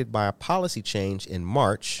affected by a policy change in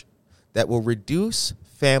March that will reduce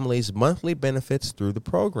families' monthly benefits through the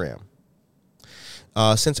program.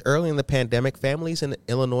 Since early in the pandemic, families in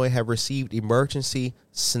Illinois have received emergency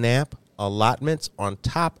SNAP allotments on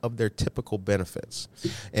top of their typical benefits.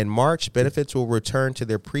 In March, benefits will return to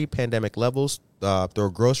their pre-pandemic levels, though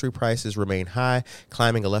grocery prices remain high,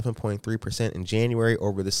 climbing 11.3% in January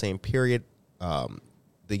over the same period the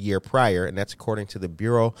year prior, and that's according to the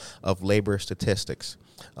Bureau of Labor Statistics.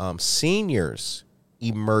 Seniors'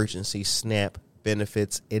 emergency SNAP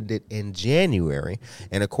benefits ended in January,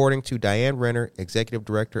 and according to Diane Renner, executive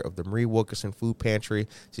director of the Marie Wilkerson Food Pantry,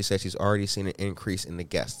 she said she's already seen an increase in the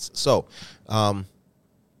guests. So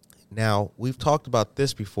now we've talked about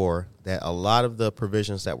this before, that a lot of the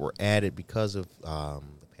provisions that were added because of the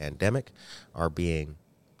pandemic are being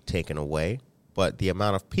taken away, but the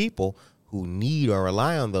amount of people who need or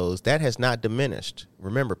rely on those, that has not diminished.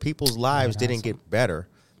 Remember, people's lives didn't get better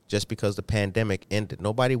just because the pandemic ended.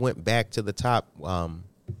 Nobody went back to the top, where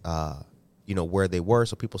they were.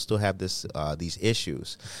 So people still have these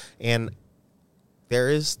issues, and there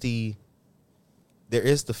is the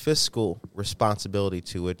fiscal responsibility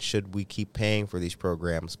to it. Should we keep paying for these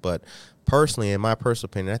programs? But personally, in my personal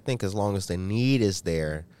opinion, I think as long as the need is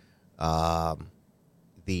there,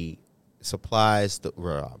 the supplies,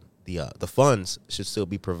 the funds should still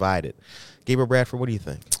be provided. Gabriel Bradford, what do you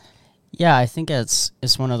think? Yeah, I think it's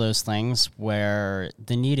one of those things where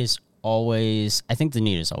the need is always going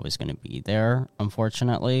to be there,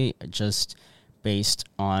 unfortunately, just based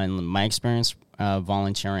on my experience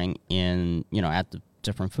volunteering in, at the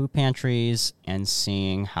different food pantries and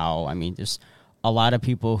seeing how, there's a lot of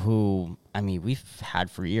people who, we've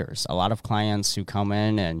had for years, a lot of clients who come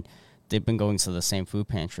in and they've been going to the same food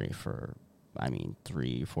pantry for,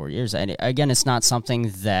 3-4 years. And again, it's not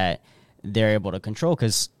something that they're able to control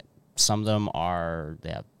because some of them they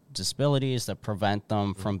have disabilities that prevent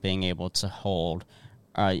them from being able to hold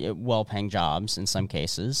well-paying jobs in some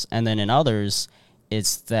cases. And then in others,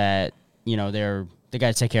 it's that, they got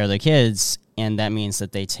to take care of their kids, and that means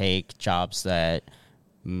that they take jobs that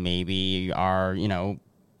maybe are,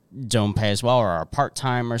 don't pay as well or are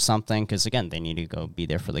part-time or something because, again, they need to go be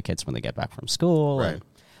there for the kids when they get back from school. Right.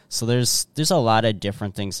 So there's a lot of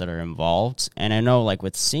different things that are involved. And I know,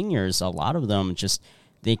 with seniors, a lot of them just –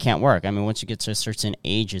 they can't work. Once you get to a certain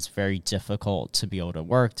age, it's very difficult to be able to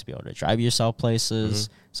work, to be able to drive yourself places.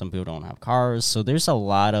 Mm-hmm. Some people don't have cars. So there's a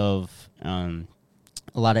lot of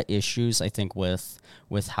issues, I think, with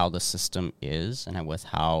how the system is and with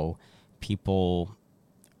how people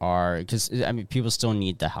are, because, people still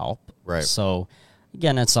need the help. Right. So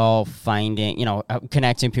again, it's all finding,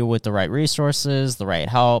 connecting people with the right resources, the right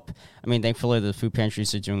help. I mean, thankfully, the food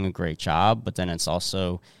pantries are doing a great job, but then it's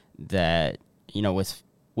also that,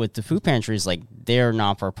 with the food pantries, like, they're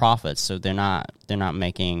not for profit, so they're not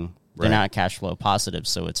making. They're Right. not cash flow positive,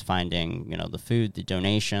 so it's finding, the food, the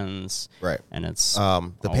donations. Right. And it's The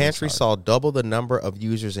always pantry hard. saw double the number of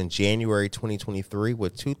users in January 2023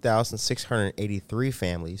 with 2,683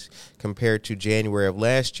 families compared to January of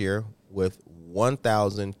last year with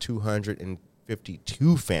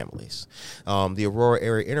 1,252 families. The Aurora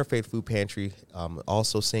Area Interfaith Food Pantry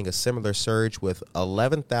also seeing a similar surge with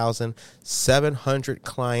 11,700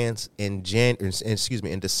 clients in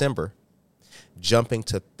December, jumping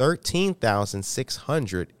to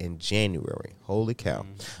 13,600 in January. Holy cow.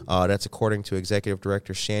 That's according to Executive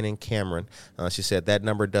Director Shannon Cameron. She said that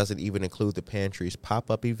number doesn't even include the pantry's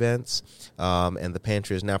pop-up events, and the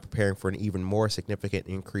pantry is now preparing for an even more significant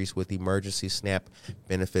increase with emergency SNAP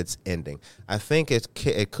benefits ending. I think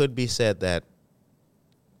it could be said that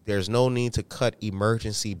there's no need to cut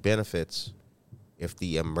emergency benefits if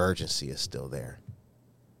the emergency is still there.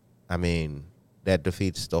 I mean, that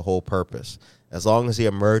defeats the whole purpose. As long as the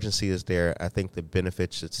emergency is there, I think the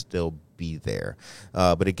benefits should still be there.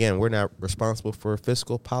 But again, we're not responsible for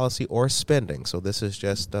fiscal policy or spending, so this is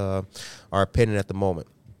just our opinion at the moment.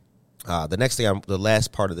 The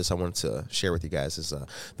last part of this I wanted to share with you guys is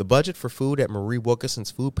the budget for food at Marie Wilkinson's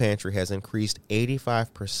Food Pantry has increased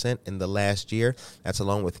 85% in the last year. That's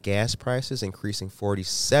along with gas prices increasing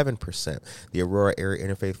 47%. The Aurora Area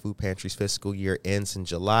Interfaith Food Pantry's fiscal year ends in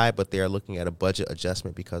July, but they are looking at a budget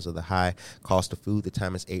adjustment because of the high cost of food. The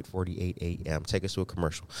time is 8:48 a.m. Take us to a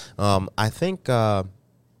commercial. I think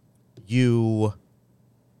you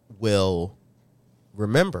will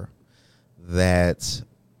remember that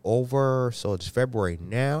so it's February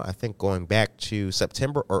now, I think going back to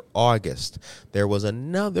September or August, there was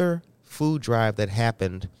another food drive that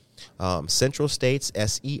happened. Central States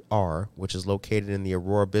SER, which is located in the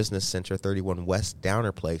Aurora Business Center, 31 West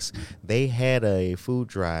Downer Place, they had a food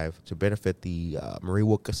drive to benefit the Marie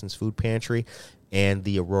Wilkinson's Food Pantry and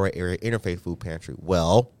the Aurora Area Interfaith Food Pantry.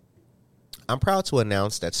 Well, I'm proud to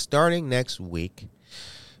announce that starting next week,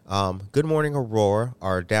 Good Morning Aurora,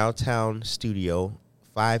 our downtown studio,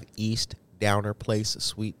 5 East Downer Place,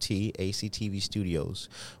 Suite T, ACTV Studios,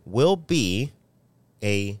 will be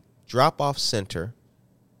a drop-off center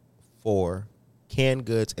for canned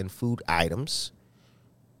goods and food items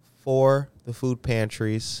for the food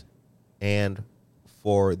pantries and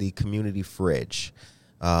for the community fridge.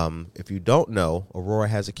 If you don't know, Aurora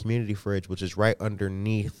has a community fridge, which is right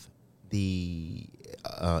underneath the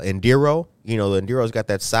Enduro. The Enduro's got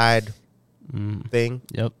that side thing.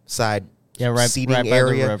 Yep. Side seating right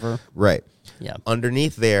area. by the river. Right. Yeah.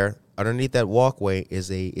 Underneath that walkway is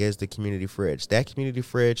the community fridge. That community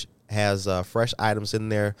fridge has fresh items in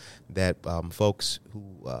there that folks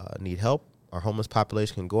who need help, our homeless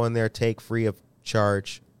population, can go in there, take free of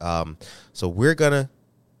charge. So we're going to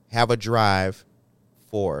have a drive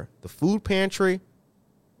for the food pantry,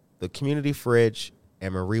 the community fridge,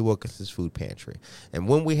 and Marie Wilkinson's Food Pantry. And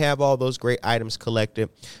when we have all those great items collected,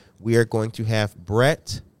 we are going to have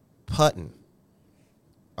Brett Putton,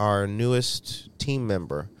 our newest team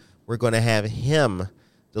member. We're going to have him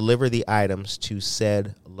deliver the items to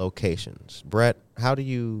said locations. Brett, how do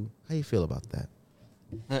you feel about that?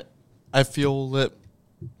 I feel that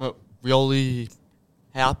really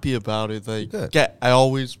happy about it. Good. I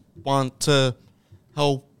always want to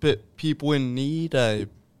help people in need, and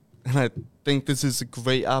I think this is a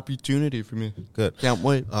great opportunity for me. Good. Can't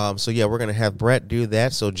wait. So yeah, we're gonna have Brett do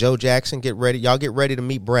that. So Joe Jackson, get ready. Y'all get ready to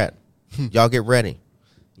meet Brett. Y'all get ready.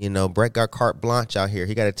 Brett got carte blanche out here.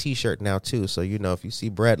 He got a T-shirt now too. So if you see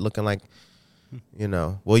Brett looking like,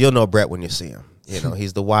 well, you'll know Brett when you see him.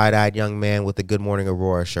 He's the wide-eyed young man with the Good Morning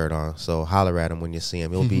Aurora shirt on. So holler at him when you see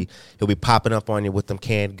him. He'll be popping up on you with them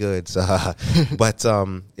canned goods. But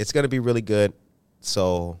it's gonna be really good.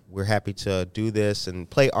 So we're happy to do this and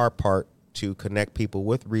play our part to connect people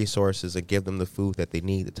with resources and give them the food that they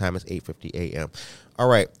need. The time is 8:50 a.m. All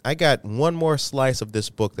right, I got one more slice of this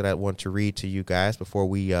book that I want to read to you guys before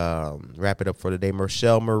we wrap it up for today.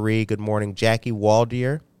 Michelle Marie, good morning. Jackie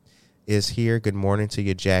Waldier is here. Good morning to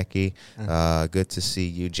you, Jackie. Good to see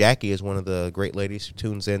you. Jackie is one of the great ladies who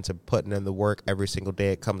tunes in to putting in the work every single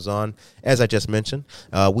day it comes on. As I just mentioned,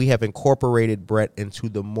 we have incorporated Brett into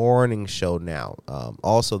the morning show now.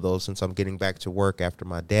 Also, though, since I'm getting back to work after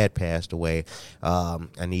my dad passed away,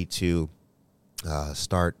 I need to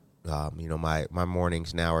start. My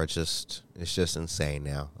mornings now are it's just insane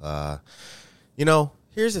now.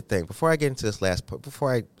 Here's the thing. Before I get into this last part,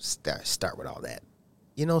 before I start with all that,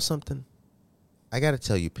 you know something? I got to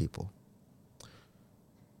tell you, people,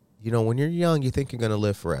 you know, when you're young, you think you're going to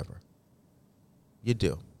live forever. You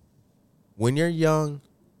do. When you're young,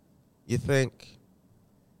 you think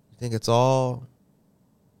it's all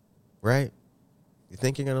right. You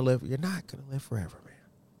think you're going to live. You're not going to live forever, man.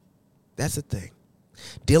 That's the thing.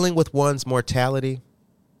 Dealing with one's mortality,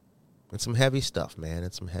 it's some heavy stuff, man.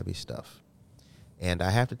 It's some heavy stuff. And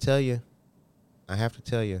I have to tell you,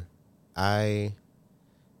 I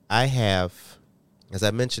have, as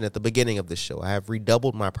I mentioned at the beginning of the show, I have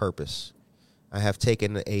redoubled my purpose. I have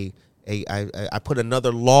taken I put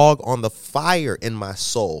another log on the fire in my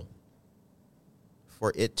soul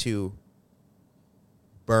for it to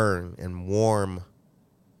burn and warm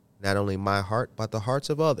not only my heart, but the hearts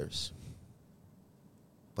of others.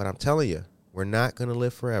 But I'm telling you, we're not going to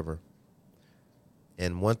live forever.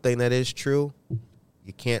 And one thing that is true,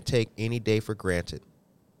 you can't take any day for granted.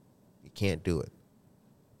 You can't do it.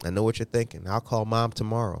 I know what you're thinking. I'll call mom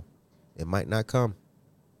tomorrow. It might not come.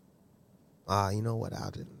 You know what?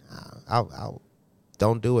 I'll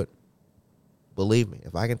don't do it. Believe me.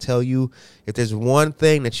 If I can tell you, if there's one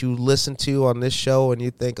thing that you listen to on this show and you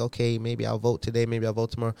think, okay, maybe I'll vote today, maybe I'll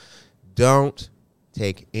vote tomorrow, don't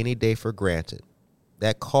take any day for granted.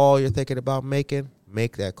 That call you're thinking about making,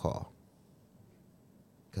 make that call.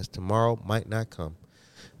 Because tomorrow might not come.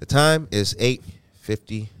 The time is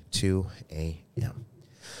 8:52 a.m.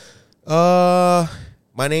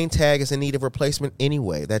 My name tag is in need of replacement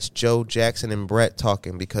anyway. That's Joe Jackson and Brett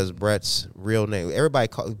talking because Brett's real name. Everybody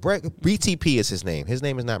call Brett. BTP is his name. His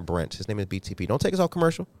name is not Brent. His name is BTP. Don't take us off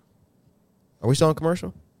commercial. Are we still on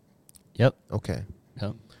commercial? Yep. Okay.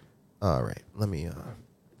 Yep. All right. Let me.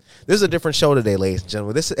 This is a different show today, ladies and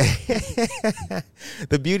gentlemen. This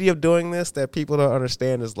the beauty of doing this that people don't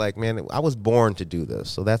understand is like, man, I was born to do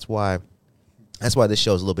this, so that's why this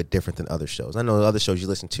show is a little bit different than other shows. I know the other shows you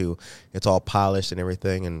listen to, it's all polished and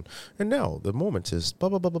everything, and no, the moment is blah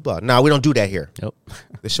blah blah blah blah. No, we don't do that here. Nope.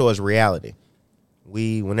 The show is reality.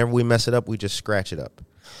 Whenever we mess it up, we just scratch it up.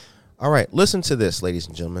 All right, listen to this, ladies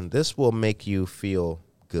and gentlemen. This will make you feel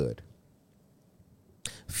good.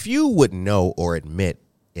 Few would know or admit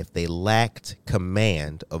if they lacked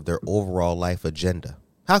command of their overall life agenda.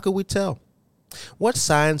 How could we tell? What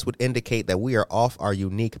signs would indicate that we are off our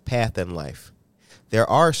unique path in life? There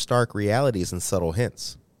are stark realities and subtle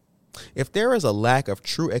hints. If there is a lack of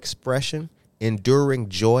true expression, enduring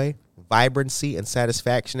joy, vibrancy, and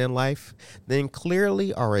satisfaction in life, then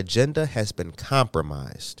clearly our agenda has been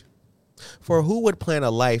compromised. For who would plan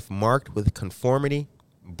a life marked with conformity,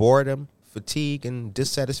 boredom, fatigue, and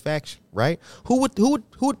dissatisfaction, right? Who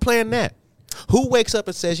would plan that? Who wakes up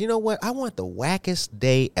and says, you know what? I want the wackest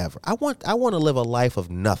day ever. I want to live a life of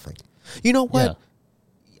nothing. You know what?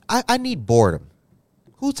 Yeah. I need boredom.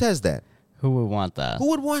 Who says that? Who would want that?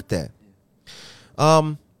 Who would want that?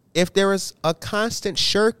 If there is a constant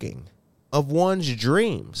shirking of one's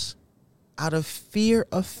dreams out of fear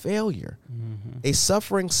of failure, a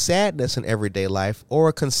suffering sadness in everyday life, or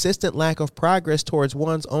a consistent lack of progress towards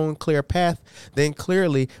one's own clear path, then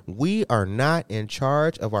clearly we are not in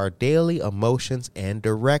charge of our daily emotions and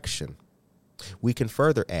direction. We can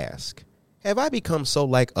further ask, have I become so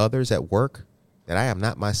like others at work that I am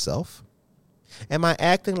not myself? Am I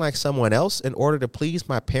acting like someone else in order to please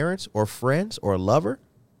my parents or friends or lover?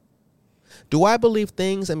 Do I believe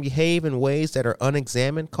things and behave in ways that are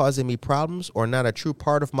unexamined, causing me problems or not a true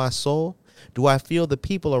part of my soul? Do I feel the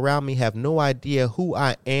people around me have no idea who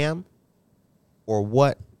I am or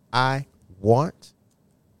what I want?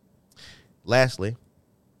 Lastly,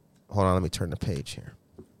 hold on, let me turn the page here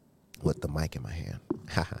with the mic in my hand.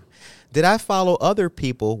 Did I follow other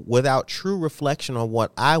people without true reflection on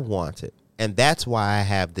what I wanted? And that's why I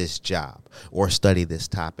have this job or study this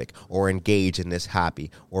topic or engage in this hobby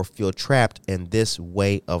or feel trapped in this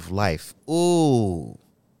way of life. Ooh,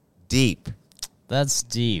 deep. That's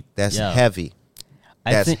deep. That's heavy.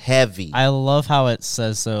 That's heavy. I love how it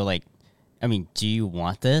says so, like, I mean, do you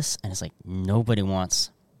want this? And it's like, nobody wants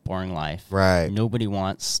boring life. Right. Nobody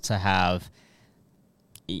wants to have,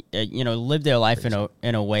 live their life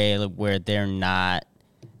in a way where they're not,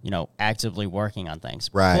 actively working on things.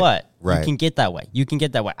 Right. But you can get that way.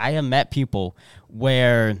 I have met people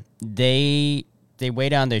where they weigh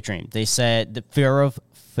down their dream. They said the fear of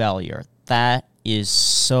failure. That is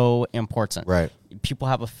so important. Right. People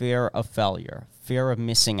have a fear of failure, fear of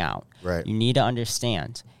missing out. Right. You need to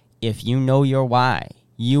understand, if you know your why,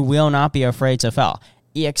 you will not be afraid to fail.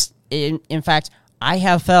 In fact, I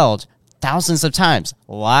have failed thousands of times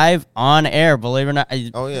live on air, believe it or not.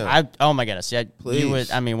 Oh, yeah. Oh, my goodness. Yeah,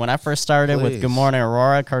 Please. when I first started with Good Morning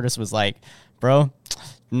Aurora, Curtis was like, bro,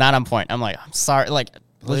 not on point. I'm like, I'm sorry. Like,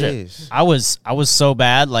 Legit. Please. I was so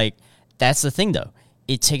bad. Like, that's the thing, though.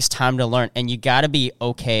 It takes time to learn, and you got to be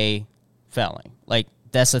okay failing. Like,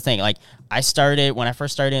 that's the thing. Like, when I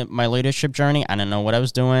first started my leadership journey, I didn't know what I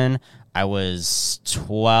was doing. I was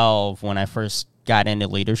 12 when I first got into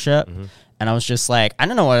leadership, and I was just like, I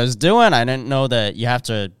didn't know what I was doing. I didn't know that you have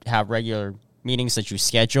to have regular meetings that you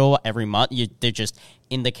schedule every month. They're just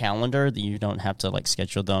in the calendar, that you don't have to like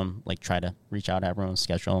schedule them, like try to reach out to everyone's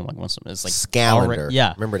schedule. And, like once it's like Scalendar.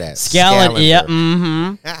 yeah, Remember that?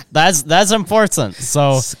 Scalendar. Yeah, that's important.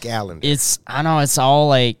 So Scalendar. I know it's all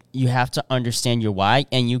like you have to understand your why,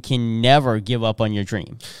 and you can never give up on your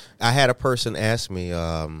dream. I had a person ask me,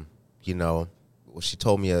 she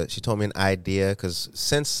told me an idea, because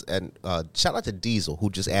shout out to Diesel, who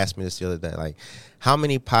just asked me this the other day, like, how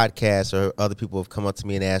many podcasts or other people have come up to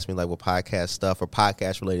me and asked me like, what podcast stuff or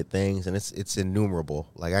podcast related things, and it's innumerable.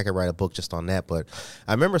 Like, I could write a book just on that. But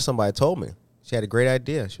I remember somebody told me she had a great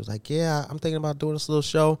idea. She was like, yeah, I'm thinking about doing this little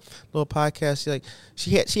show, little podcast.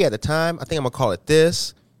 She had the time. I think I'm gonna call it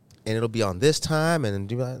this, and it'll be on this time, and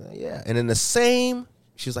do yeah. And in the same,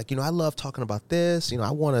 she was like, I love talking about this.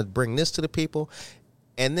 I want to bring this to the people.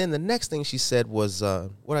 And then the next thing she said was, I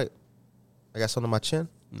got something on my chin?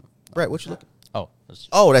 Brett, what you looking?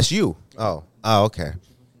 Oh, that's you. Oh, okay.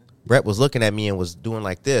 Brett was looking at me and was doing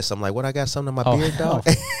like this. I'm like, what? I got something on my beard, dog?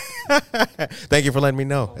 Thank you for letting me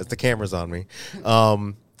know, as the camera's on me.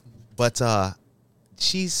 But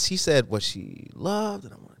she said what she loved,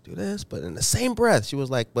 and I want to do this. But in the same breath, she was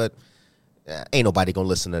like, but ain't nobody going to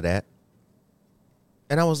listen to that.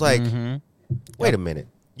 And I was like, wait a minute.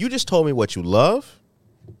 You just told me what you love.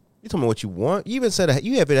 You told me what you want. You even said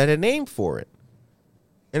you have it had a name for it.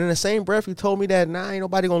 And in the same breath, you told me that, ain't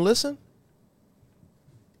nobody going to listen?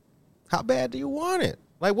 How bad do you want it?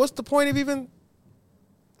 Like, what's the point of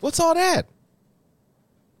what's all that?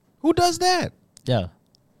 Who does that? Yeah.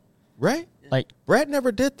 Right? Like, Brett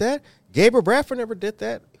never did that. Gabriel Bradford never did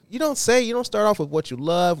that. You don't start off with what you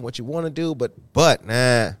love and what you want to do, but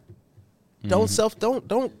nah. Don't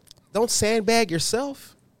sandbag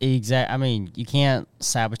yourself. Exactly. I mean, you can't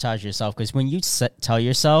sabotage yourself, because when you tell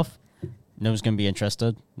yourself no one's going to be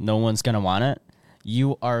interested, no one's going to want it,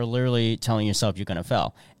 you are literally telling yourself you're going to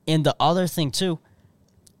fail. And the other thing too,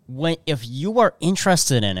 if you are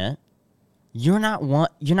interested in it, you're not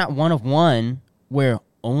one of one where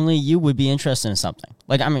only you would be interested in something.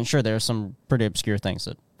 Like, I mean, sure, there are some pretty obscure things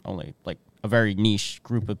that only like a very niche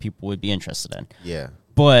group of people would be interested in. Yeah.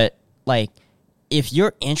 But like, if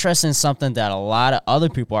you're interested in something that a lot of other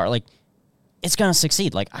people are, like, it's going to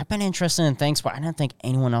succeed. Like, I've been interested in things, but I didn't think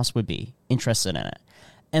anyone else would be interested in it.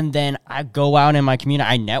 And then I go out in my community,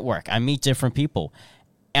 I network, I meet different people,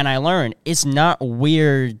 and I learn it's not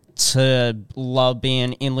weird to love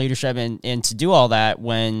being in leadership and to do all that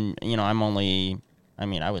when,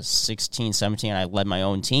 I was 16, 17, I led my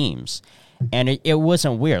own teams. And it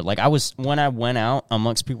wasn't weird. Like, when I went out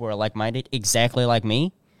amongst people who are like-minded, exactly like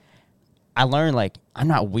me, I learned, like, I'm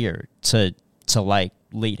not weird to like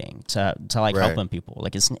leading, to like right. helping people.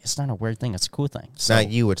 Like, it's not a weird thing. It's a cool thing. It's not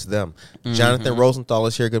you, it's them. Jonathan Rosenthal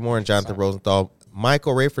is here. Good morning, Jonathan Rosenthal.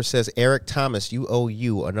 Michael Rafer says, Eric Thomas,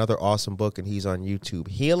 UOU, another awesome book, and he's on YouTube.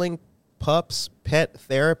 Healing Pups, Pet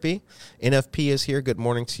Therapy. NFP is here. Good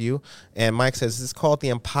morning to you. And Mike says, this is called the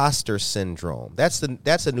imposter syndrome. That's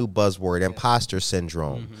a new buzzword, imposter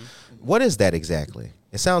syndrome. What is that exactly?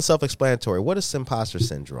 It sounds self-explanatory. What is imposter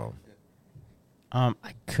syndrome? I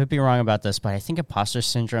could be wrong about this, but I think imposter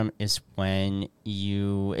syndrome is when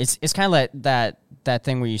it's kind of like that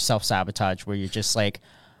thing where you self-sabotage, where you're just like,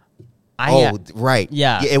 right.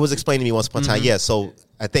 Yeah. It was explained to me once upon a time. Yeah, so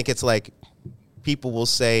I think it's like people will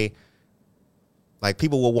say, like,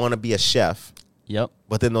 people will want to be a chef. Yep.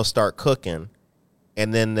 But then they'll start cooking,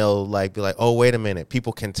 and then they'll like be like, oh, wait a minute.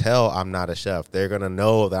 People can tell I'm not a chef. They're going to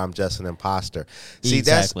know that I'm just an imposter.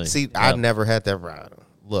 Exactly. I've never had that.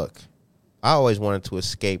 Look, I always wanted to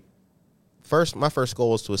escape. My first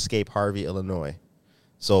goal was to escape Harvey, Illinois.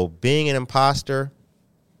 So being an imposter,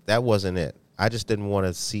 that wasn't it. I just didn't want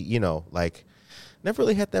to see, never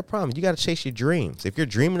really had that problem. You got to chase your dreams. If you're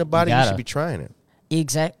dreaming about it, you should be trying it.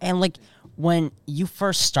 Exactly. And like, when you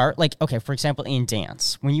first start, like, okay, for example, in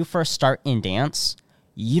dance, when you first start in dance,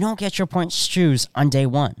 you don't get your point shoes on day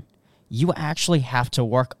one. You actually have to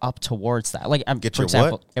work up towards that. Like, for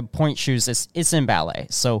example, point shoes it's in ballet.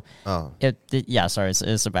 So,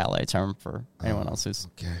 it's a ballet term for anyone else who's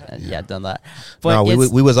done that. But no,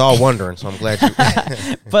 we was all wondering, so I'm glad you.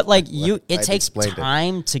 But like it takes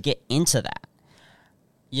time to get into that.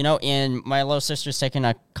 And my little sister's taking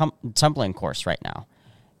a tumbling course right now.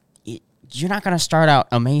 You're not going to start out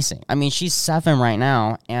amazing. I mean, she's 7 right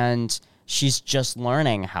now, and she's just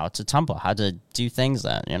learning how to tumble, how to do things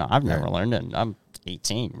that, I've never learned, and I'm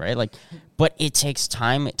 18, right? Like, but it takes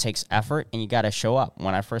time, it takes effort, and you got to show up.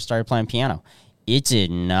 When I first started playing piano, it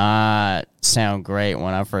did not sound great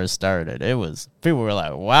when I first started. It was, people were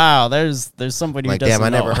like, wow, there's somebody who Like, doesn't damn, I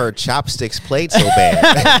know. never heard chopsticks played so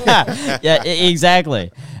bad. Yeah,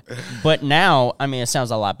 exactly. But now, I mean, it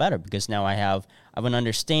sounds a lot better because now I have an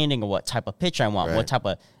understanding of what type of pitch I want, Right. what type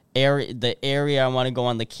of area I want to go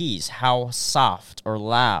on the keys, how soft or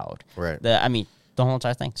loud. Right. The whole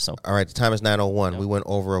entire thing. So All right, the time is 9:01. We went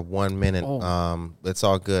over 1 minute. Oh. It's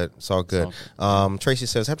all good. It's all good. all Tracy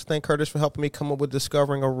says, I have to thank Curtis for helping me come up with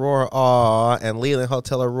Discovering Aurora and Leland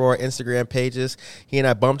Hotel Aurora Instagram pages. He and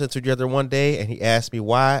I bumped into each other one day, and he asked me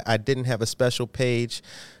why I didn't have a special pages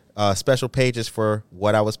for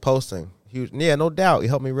what I was posting. Yeah, no doubt. He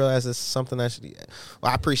helped me realize this is something I should.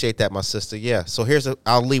 Well, I appreciate that, my sister. Yeah. So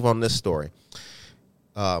I'll leave on this story.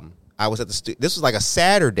 I was at the this was like a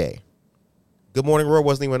Saturday. Good Morning Aurora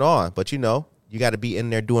wasn't even on, but you got to be in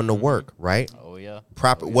there doing the work, right? Oh yeah.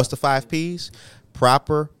 What's the 5 P's?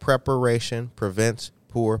 Proper preparation prevents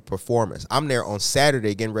poor performance. I'm there on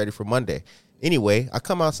Saturday getting ready for Monday. Anyway, I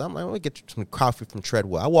come outside. I'm like, let me get some coffee from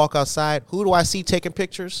Treadwell. I walk outside. Who do I see taking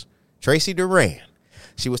pictures? Tracy Duran.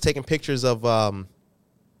 She was taking pictures of the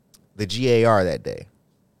GAR that day.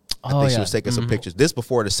 I think she was taking some pictures. This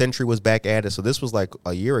before the Century was back at it, so this was like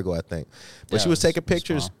a year ago, I think. But Yeah, she was taking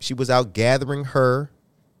pictures. small. She was out gathering her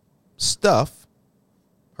stuff,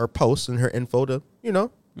 her posts and her info to,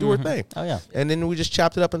 do her thing. Oh, yeah. And then we just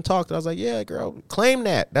chopped it up and talked. I was like, yeah, girl, claim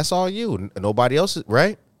that. That's all you. Nobody else,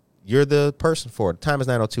 right? You're the person for it. Time is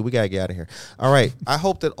 9:02. We got to get out of here. All right. I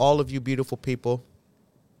hope that all of you beautiful people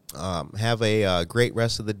have a great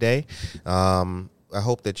rest of the day. I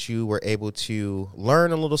hope that you were able to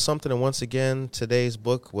learn a little something. And once again, today's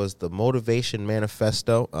book was The Motivation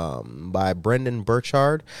Manifesto by Brendan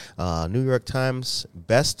Burchard, New York Times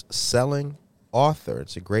best-selling author.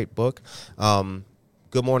 It's a great book.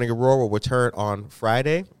 Good Morning Aurora will return on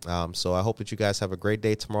Friday. So I hope that you guys have a great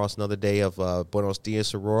day. Tomorrow's another day of Buenos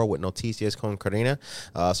Dias Aurora with Noticias con Karina.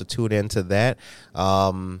 So tune in to that.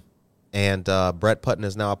 And Brett Putton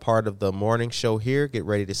is now a part of the morning show here. Get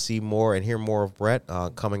ready to see more and hear more of Brett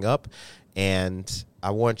coming up. And I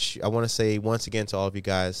want to say once again to all of you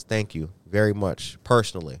guys, thank you very much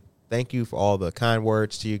personally. Thank you for all the kind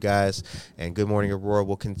words to you guys. And Good Morning Aurora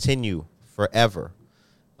will continue forever.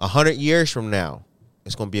 100 years from now,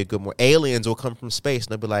 it's going to be a good morning. Aliens will come from space,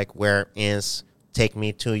 and they'll be like, where is Take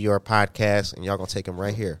Me to Your Podcast? And y'all going to take them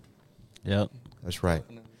right here. Yep. That's right.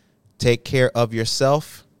 Take care of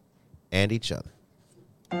yourself and each other.